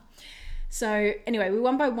 So anyway, we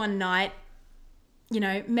won by one night,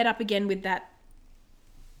 met up again with that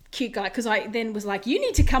cute guy, because I then was like, you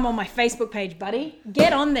need to come on my Facebook page, buddy.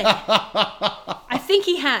 Get on there. I think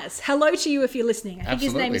he has. Hello to you if you're listening. I think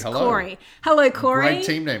his name is Corey. Hello, Corey. Great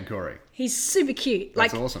team name, Corey. He's super cute.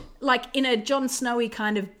 That's awesome. Like in a Jon Snowy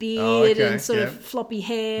kind of beard and sort of floppy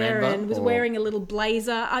hair and was wearing a little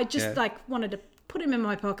blazer. I just wanted to put him in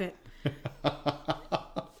my pocket.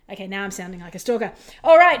 Okay, now I'm sounding like a stalker.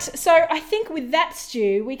 All right, so I think with that,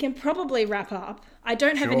 Stu, we can probably wrap up. I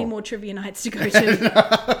don't have any more trivia nights to go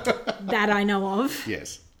to that I know of.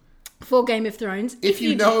 Yes. For Game of Thrones. If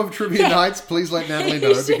you know of trivia nights, please let Natalie know,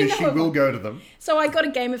 because she will go to them. So I got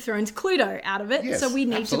a Game of Thrones Cluedo out of it, so we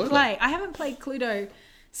need to play. I haven't played Cluedo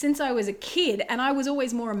since I was a kid, and I was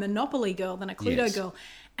always more a Monopoly girl than a Cluedo girl.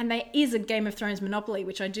 And there is a Game of Thrones Monopoly,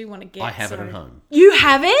 which I do want to get. I have it at home. You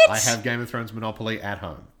have it? I have Game of Thrones Monopoly at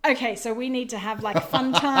home. Okay, so we need to have like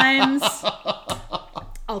fun times.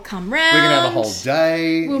 I'll come round. We can have a whole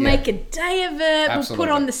day. We'll make a day of it. Absolutely. We'll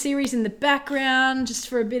put on the series in the background just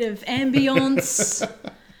for a bit of ambience.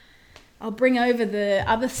 I'll bring over the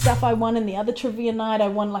other stuff I won in the other trivia night. I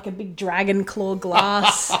won like a big dragon claw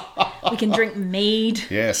glass. We can drink mead.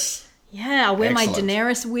 Yes. Yeah, I'll wear Excellent. my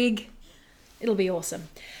Daenerys wig. It'll be awesome.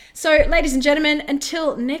 So, ladies and gentlemen,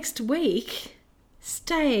 until next week,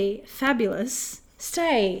 stay fabulous,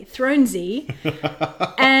 stay Thronesy,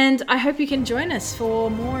 and I hope you can join us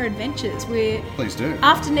for more adventures. Please do.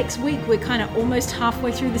 After next week, we're kind of almost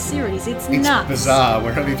halfway through the series. It's nuts. Bizarre.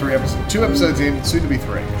 We're only 2 episodes in, soon to be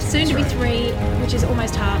 3. Soon to be 3, which is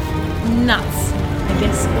almost half. Nuts. I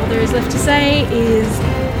guess all there is left to say is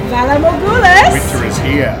Valar Morghulis. Winter is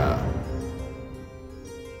here.